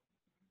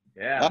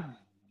 Yeah.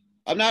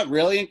 I'm not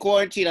really in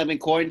quarantine. I'm in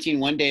quarantine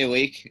 1 day a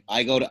week.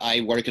 I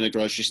work in a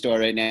grocery store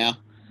right now.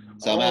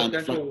 So I'm out in the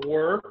essential front.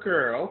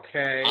 worker.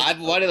 Okay. I'm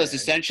one of those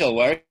essential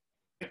workers.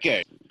 I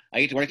get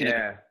to work in a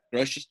Yeah.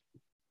 grocery.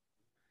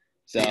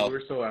 See, So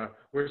we're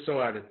so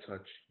out of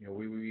touch. You know,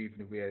 we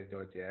had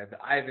no idea.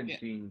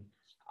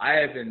 I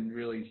haven't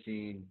really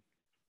seen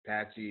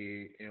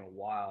Patsy in a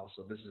while,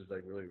 so this is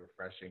like really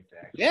refreshing to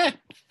actually.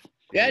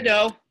 Yeah,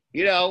 no.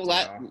 Yeah.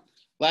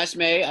 Last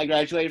May I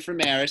graduated from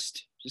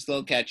Marist. Just a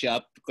little catch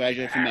up.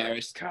 Graduated from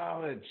Marist.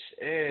 College.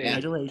 Hey.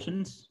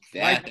 Congratulations.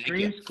 Yeah, My thank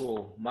dream you.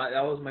 school.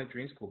 That was my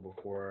dream school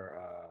before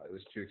it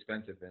was too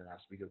expensive and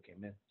Oswego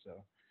came in.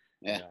 So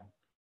Yeah. You know.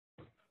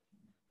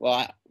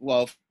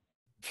 Well,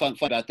 fun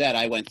about that.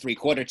 I went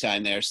 3/4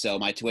 time there, so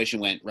my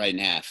tuition went right in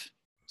half.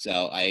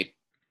 So I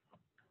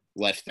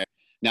left there.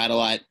 Not a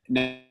lot,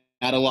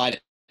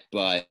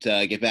 but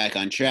get back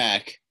on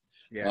track.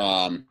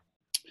 Yeah.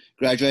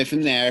 Graduated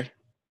from there.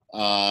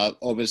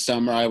 Over the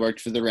summer, I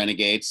worked for the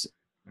Renegades.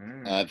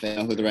 If you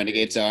know who the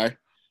Renegades are,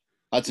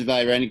 Hudson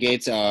Valley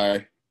Renegades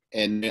are,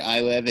 and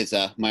I live is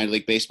a minor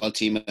league baseball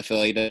team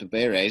affiliated with the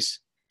Bay Rays.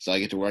 So I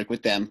get to work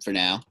with them for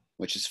now,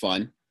 which is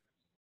fun.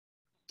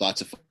 Lots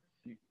of fun.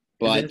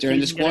 But during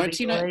this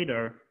quarantine,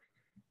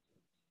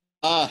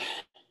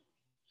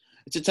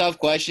 it's a tough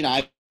question.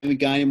 I haven't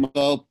got any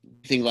more.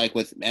 I think like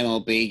with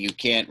MLB, you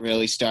can't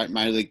really start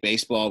minor league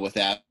baseball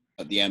without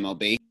the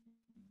MLB,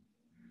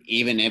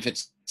 even if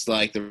it's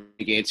like the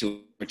Renegades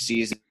who are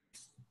season.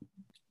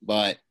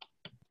 But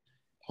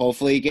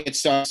hopefully it gets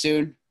started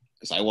soon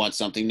because I want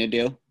something to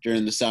do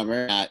during the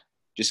summer, not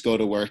just go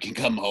to work and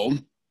come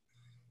home.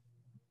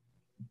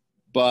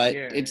 But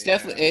it's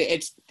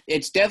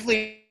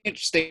definitely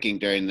interesting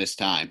during this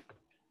time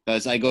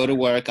because I go to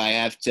work, I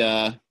have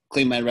to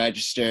clean my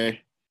register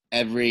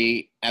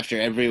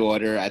after every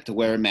order. I have to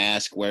wear a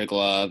mask, wear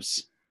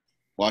gloves,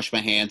 wash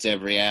my hands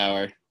every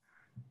hour.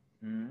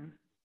 Mm-hmm.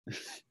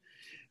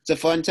 It's a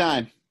fun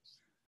time.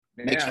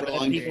 Yeah,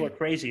 people are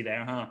crazy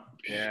there, huh?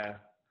 Yeah.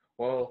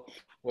 Well,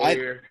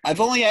 I've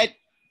only had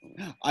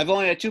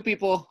 2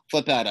 people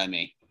flip out on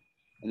me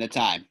in the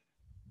time.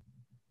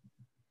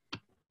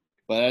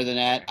 But other than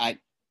that,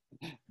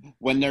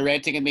 when they're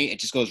ranting at me, it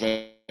just goes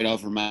right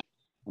over my.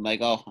 I'm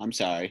like, oh, I'm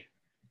sorry.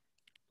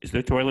 Is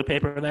there toilet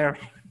paper there?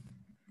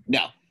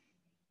 No.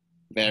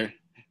 Very,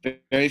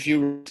 very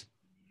few,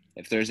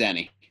 if there's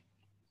any.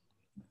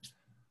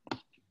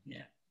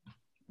 Yeah.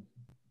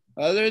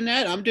 Other than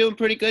that, I'm doing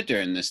pretty good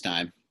during this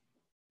time.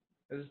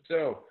 This is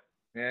dope.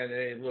 And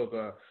hey, look,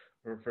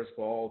 first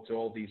of all, to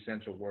all the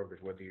essential workers,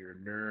 whether you're a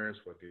nurse,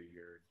 whether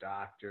you're a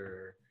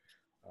doctor,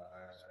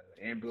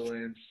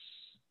 ambulance,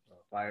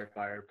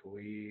 firefighter,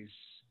 police,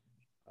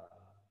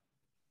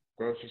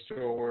 grocery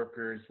store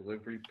workers,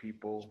 delivery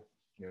people,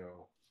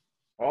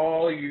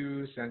 all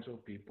you essential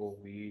people,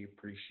 we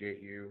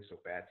appreciate you. So,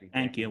 Patsy,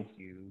 thank you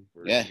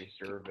for your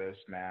service,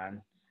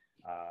 man.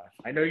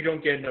 I know you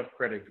don't get enough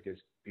credit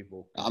because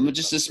people. I'm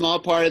just a small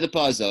part of the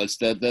puzzle. It's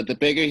the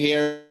bigger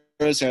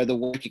heroes are the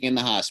working in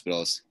the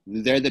hospitals.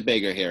 They're the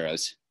bigger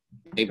heroes.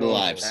 Save the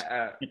lives.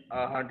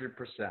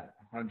 100%.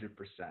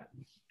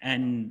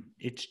 And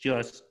it's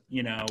just,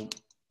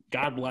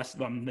 God bless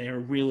them. They're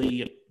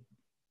really,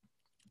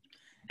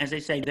 as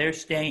they say,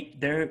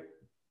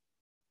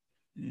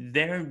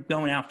 they're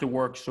going out to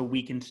work so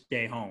we can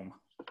stay home.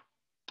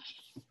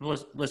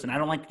 Listen, I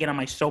don't like to get on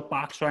my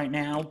soapbox right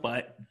now,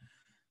 but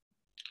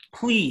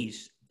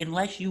please,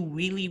 unless you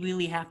really,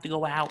 really have to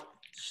go out,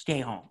 stay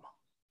home.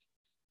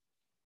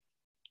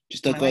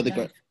 Just don't go to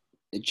the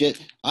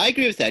I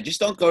agree with that. Just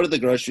don't go to the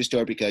grocery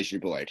store because you're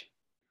bored.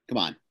 Come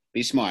on,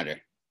 be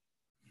smarter.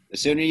 The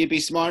sooner you be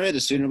smarter, the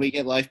sooner we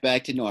get life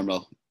back to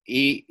normal.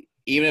 Even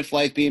if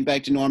life being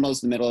back to normal is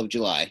the middle of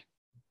July.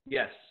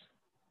 Yes.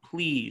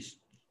 Please,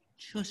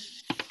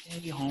 just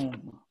stay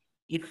home.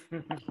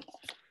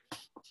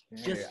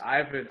 I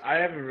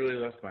haven't really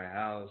left my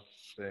house.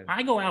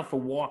 I go out for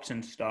walks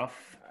and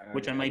stuff,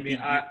 which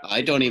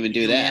I don't even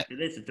do that. After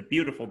this, it's a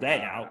beautiful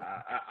day out.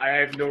 I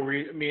have no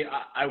reason. I mean,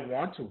 I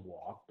want to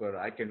walk, but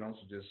I can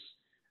also just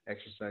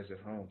exercise at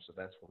home. So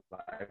that's what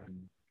I've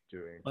been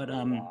doing. But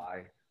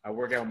I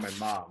work out with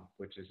my mom,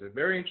 which is a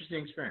very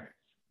interesting experience.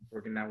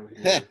 Working out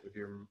with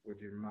your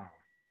mom.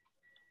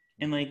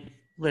 And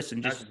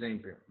listen, not the same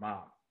parent,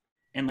 mom.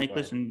 And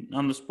listen,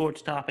 on the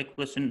sports topic,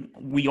 listen,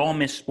 we all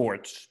miss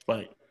sports,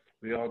 but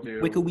we all do. The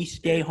quicker we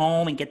stay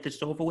home and get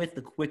this over with,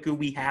 the quicker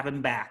we have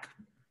him back.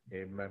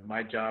 Yeah,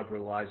 my job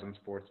relies on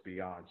sports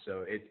beyond,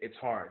 so it's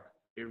hard.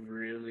 It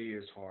really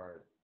is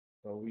hard,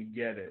 but we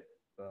get it.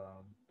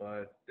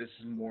 But this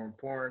is more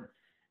important,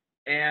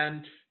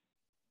 and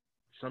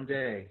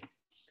someday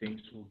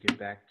things will get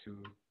back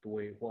to the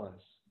way it was.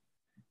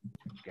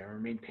 Gotta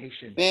remain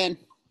patient. Man,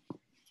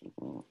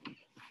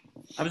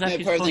 I was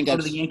actually supposed to go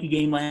to the Yankee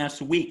game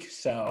last week,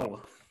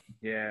 so.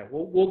 Yeah,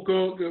 we'll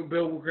go,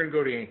 Bill. We're gonna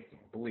go to Yankee.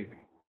 Believe me.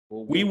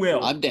 We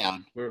will. I'm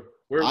down. We're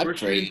I'm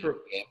shooting for.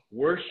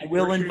 I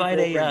will invite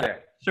a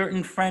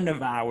certain friend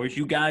of ours.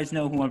 You guys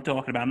know who I'm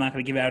talking about. I'm not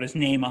going to give out his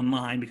name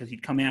online because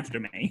he'd come after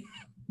me.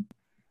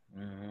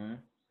 Mm-hmm.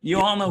 You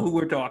all know who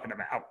we're talking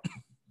about.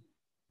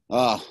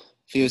 Oh,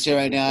 if he was here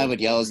right now, I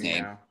would yell his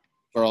name.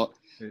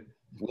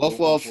 Woof,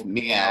 woof,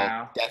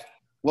 meow.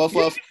 Woof,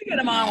 woof. You should get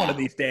him on one of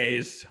these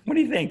days. What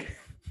do you think?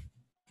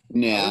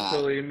 Nah.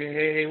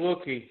 Hey,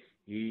 look,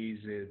 he's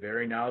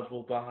very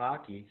knowledgeable about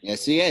hockey.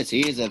 Yes, he is.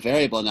 He is a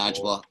very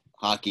knowledgeable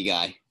hockey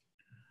guy.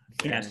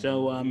 Yeah.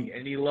 So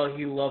he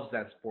loves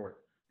that sport,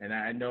 and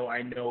I know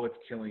it's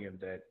killing him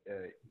that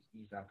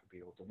he's not gonna be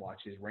able to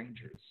watch his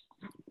Rangers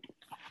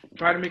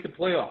try to make the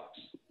playoffs.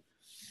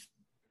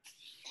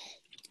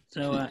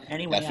 So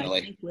anyway, Definitely.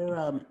 I think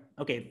we're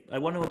okay. I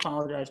want to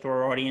apologize to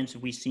our audience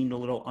if we seemed a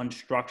little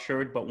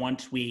unstructured, but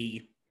once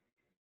we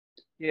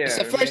it's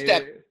the first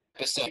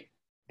episode.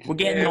 We're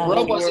getting all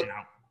Rome the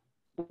out.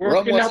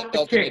 Rome wasn't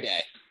built in a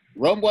day.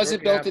 Rome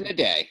wasn't built in a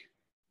day.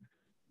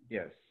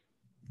 Yes.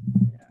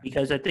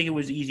 Because I think it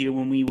was easier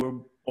when we were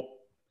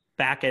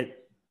back at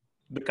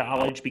the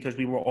college because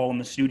we were all in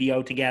the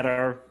studio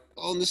together.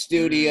 All in the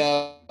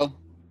studio.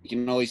 You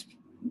can always,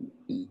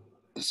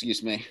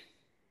 excuse me.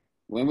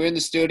 When we were in the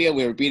studio,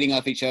 we were beating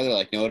off each other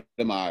like no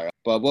tomorrow.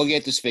 But we'll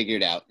get this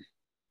figured out.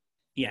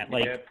 Yeah,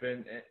 like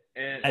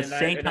as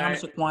St.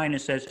 Thomas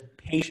Aquinas says,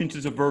 patience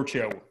is a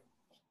virtue.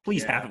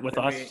 Please have it with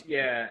us.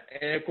 Yeah,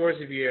 and of course,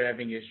 if you're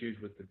having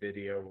issues with the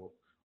video,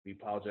 we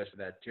apologize for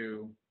that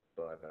too.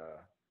 But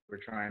we're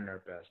trying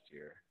our best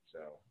here. So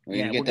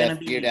we're gonna get that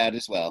figured out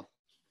as well.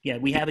 Yeah,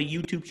 we have a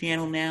YouTube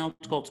channel now.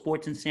 It's called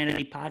Sports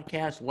Insanity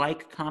Podcast.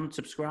 Like, comment,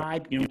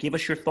 subscribe. Give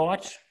us your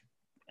thoughts,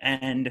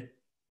 and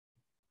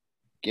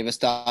give us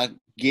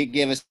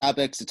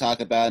topics to talk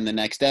about in the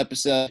next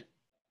episode.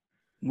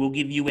 We'll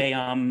give you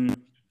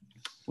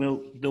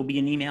there'll be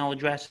an email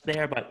address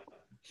there. But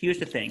here's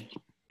the thing: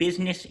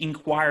 business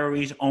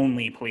inquiries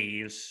only,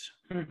 please.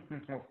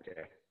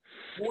 Okay.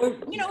 Or,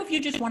 if you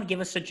just want to give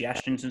us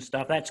suggestions and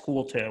stuff, that's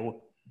cool too.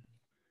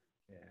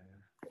 Yeah.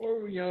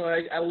 Or,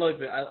 I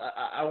love it.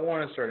 I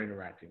want to start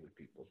interacting with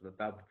people, so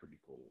that would be pretty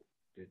cool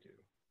to do.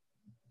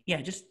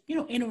 Yeah, just,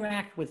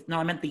 interact with, no,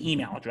 I meant the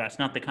email address,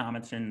 not the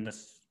comments in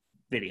this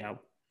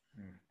video.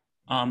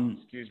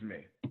 Excuse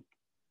me.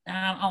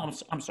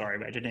 I'm sorry,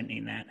 Reg, I didn't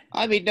mean that.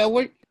 I mean, no,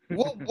 we'll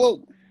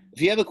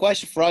if you have a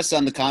question for us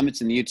on the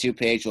comments in the YouTube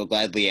page, we'll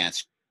gladly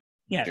answer.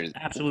 Yeah,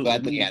 absolutely. We'll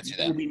gladly answer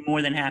them. We'll be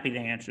more than happy to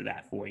answer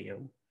that for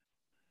you.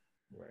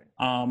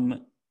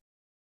 Right.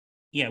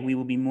 Yeah, we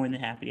will be more than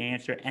happy to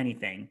answer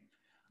anything.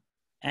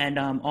 And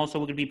also,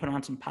 we're going to be put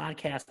on some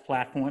podcast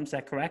platforms. Is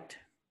that correct?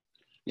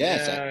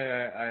 Yes.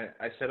 Yeah,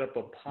 I set up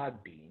a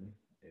Podbean.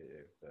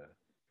 If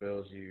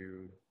Phil's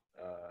you,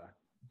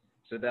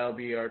 so that'll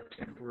be our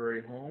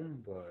temporary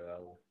home.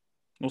 But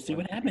we'll see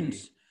what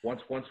happens.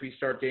 Once we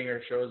start getting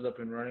our shows up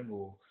and running,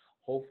 we'll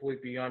hopefully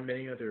be on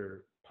many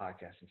other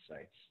podcasting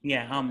sites.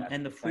 Yeah.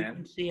 And the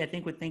frequency, I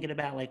think we're thinking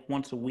about like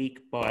once a week,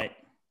 but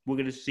we're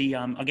going to see,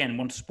 again,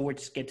 once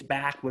sports gets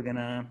back, we'll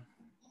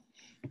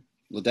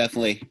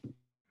definitely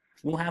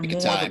we'll have more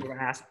of a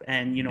grasp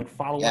and,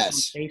 follow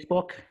us on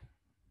Facebook.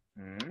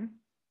 Mm-hmm.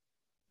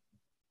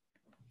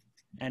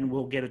 And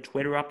we'll get a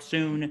Twitter up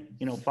soon.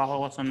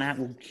 Follow us on that.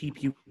 We'll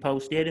keep you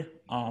posted.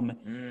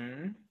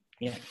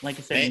 Yeah, like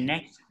I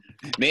said,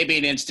 maybe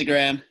an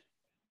Instagram.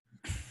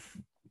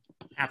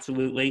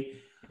 Absolutely.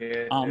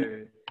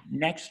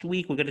 Next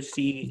week, we're going to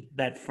see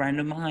that friend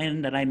of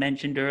mine that I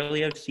mentioned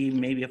earlier, see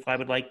if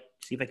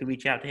I could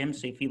reach out to him,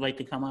 see if he'd like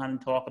to come on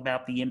and talk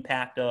about the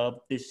impact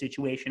of this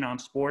situation on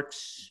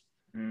sports.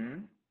 Mm-hmm.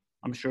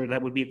 I'm sure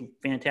that would be a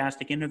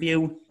fantastic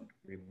interview.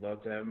 We'd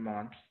love to have him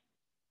on.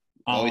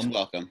 Always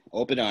welcome.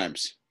 Open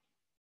arms.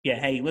 Yeah,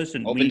 hey,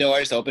 listen. Open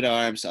doors, open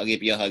arms. I'll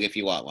give you a hug if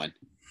you want one.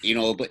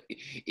 It'll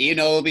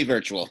be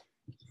virtual.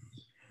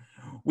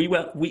 We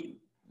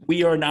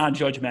are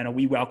non-judgmental.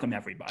 We welcome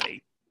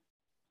everybody.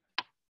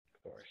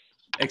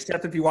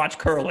 Except if you watch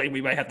curling,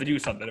 we might have to do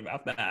something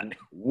about that.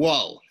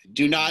 Whoa.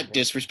 Do not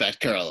disrespect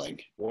curling.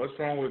 What's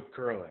wrong with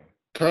curling?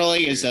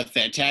 Curling is a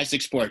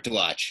fantastic sport to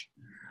watch.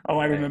 Oh,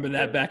 I remember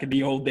that back in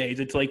the old days.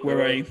 It's like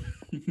we're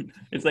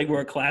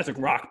a classic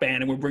rock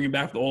band and we're bringing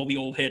back all the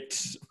old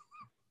hits.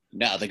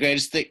 No, the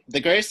greatest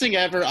thing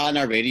ever on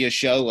our radio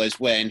show was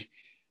when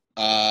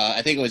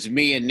I think it was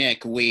me and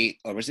Nick,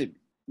 or was it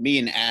me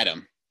and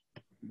Adam?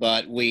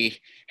 But we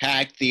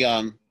hacked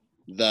the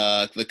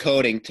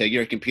coding to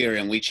your computer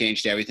and we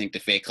changed everything to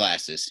fake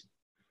classes.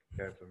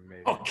 That's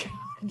amazing. Okay.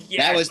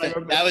 Yes,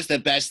 that was the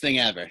best thing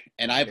ever,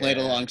 and I played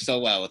along so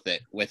well with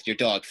it with your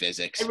dog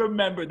physics. I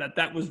remember that.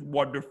 That was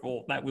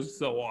wonderful. That was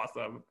so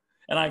awesome,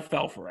 and I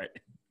fell for it.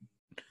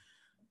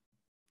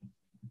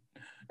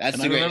 I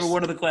remember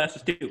one of the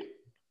classes too.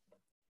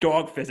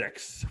 Dog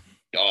physics.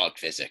 Dog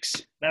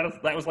physics.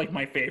 That was like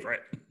my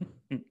favorite.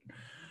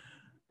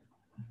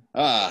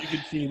 Ah, You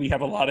can see we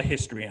have a lot of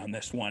history on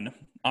this one,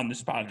 on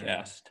this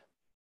podcast.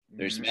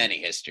 there's many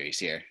histories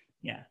here.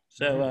 Yeah.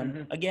 So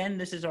again,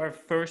 this is our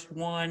first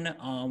one.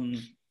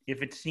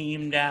 If it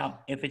seemed a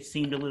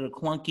little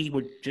clunky,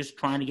 we're just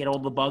trying to get all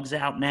the bugs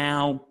out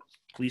now.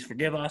 Please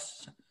forgive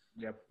us.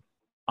 Yep.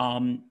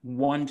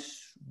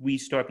 Once we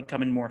start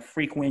becoming more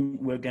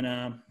frequent, we're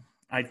gonna.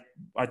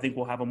 I think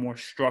we'll have a more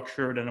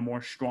structured and a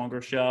more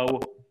stronger show.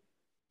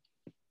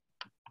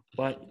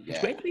 But it's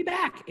great to be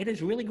back. It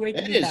is really great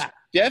to be back.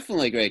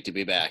 Definitely great to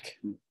be back.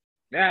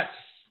 Yes.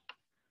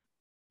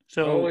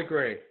 So Totally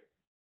great.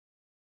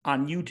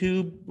 on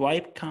YouTube,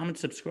 like, comment,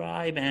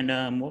 subscribe,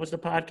 and what was the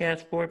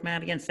podcast for it,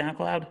 Matt, again?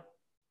 SoundCloud?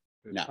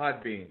 No.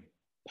 Podbean.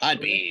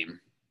 Podbeam.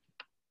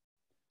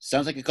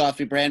 Sounds like a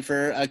coffee brand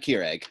for a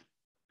Keurig.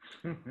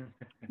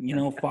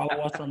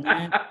 Follow us on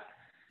that.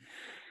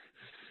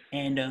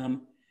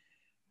 And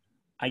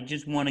I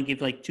just want to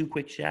give like two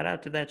quick shout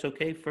outs if that's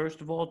okay.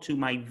 First of all, to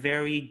my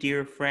very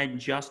dear friend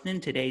Justin.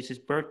 Today's his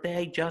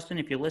birthday. Justin,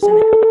 if you're listening,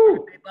 happy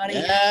birthday, buddy.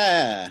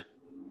 Yeah.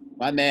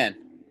 My man.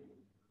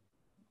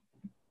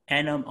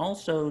 And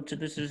also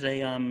this is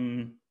a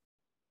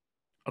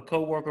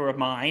coworker of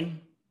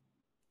mine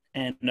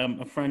and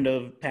a friend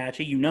of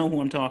Patchy. You know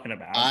who I'm talking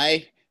about.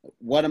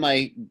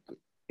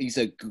 He's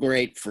a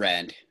great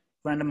friend.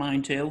 Friend of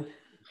mine too.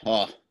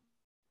 Oh,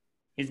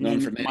 His known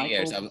name for is many Michael.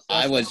 years.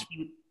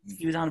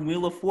 He was on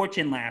Wheel of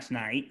Fortune last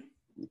night.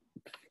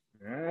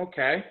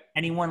 Okay.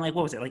 And he won like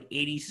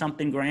 80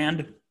 something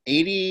grand?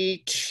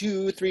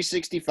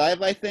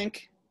 82,365, I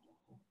think.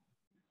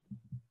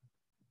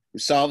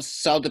 Solved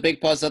the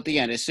big puzzle at the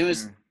end. As soon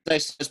as I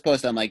saw this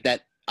post, I'm like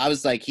that. I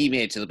was like, he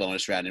made it to the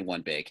bonus round and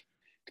won big.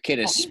 The kid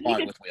is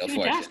smart with Wheel of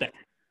Fortune.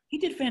 He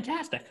did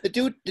fantastic. The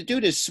dude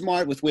is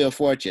smart with Wheel of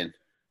Fortune.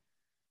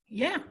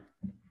 Yeah.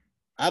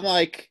 I'm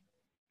like,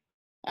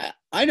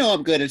 I know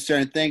I'm good at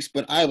certain things,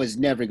 but I was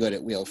never good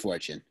at Wheel of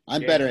Fortune.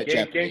 I'm better at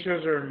Jeopardy. Game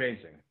shows are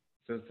amazing.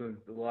 So a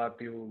lot of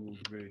people who are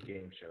good at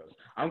game shows.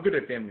 I'm good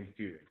at Family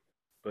Feud,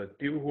 but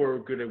people who are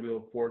good at Wheel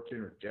of Fortune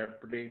or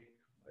Jeopardy,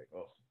 like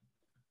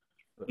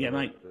Yeah,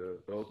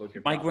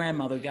 my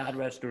grandmother, God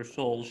rest her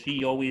soul,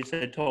 she always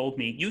had told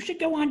me, you should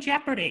go on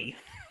Jeopardy.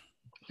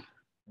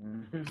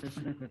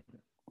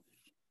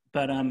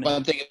 But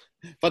One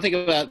thing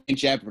about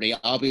Jeopardy,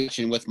 I'll be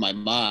watching with my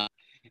mom,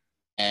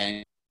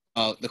 and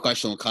the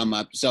question will come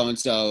up, so and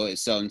so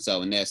is so and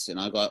so in this, and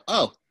I'll go,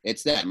 oh,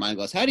 it's that. Mine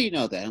goes, how do you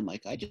know that? I'm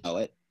like, I just know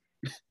it.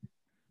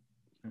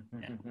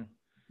 Yeah.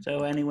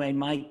 So anyway,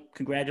 Mike,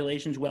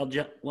 congratulations, well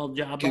job,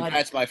 bud.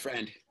 Congrats, my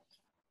friend.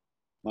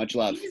 Much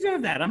love. You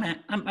deserve that.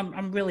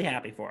 I'm really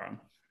happy for him.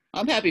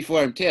 I'm happy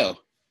for him too.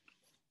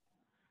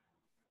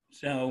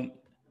 So I'm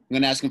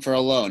gonna ask him for a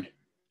loan.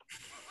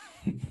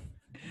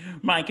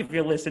 Mike, if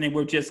you're listening,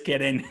 we're just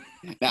kidding.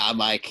 Nah,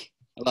 Mike,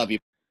 I love you,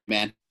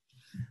 man.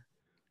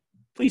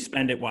 Please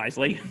spend it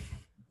wisely.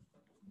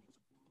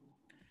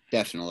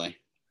 Definitely.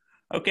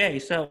 Okay,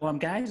 so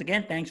guys,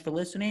 again, thanks for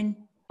listening.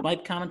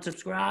 Like, comment,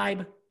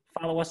 subscribe.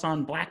 Follow us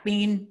on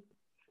Blackbean.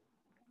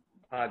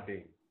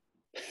 Podbean.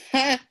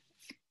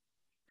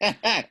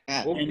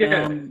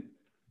 And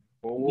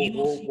we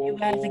will see you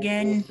guys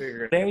again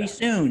very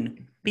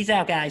soon. Peace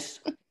out, guys.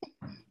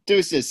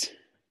 Deuces.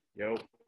 Yo.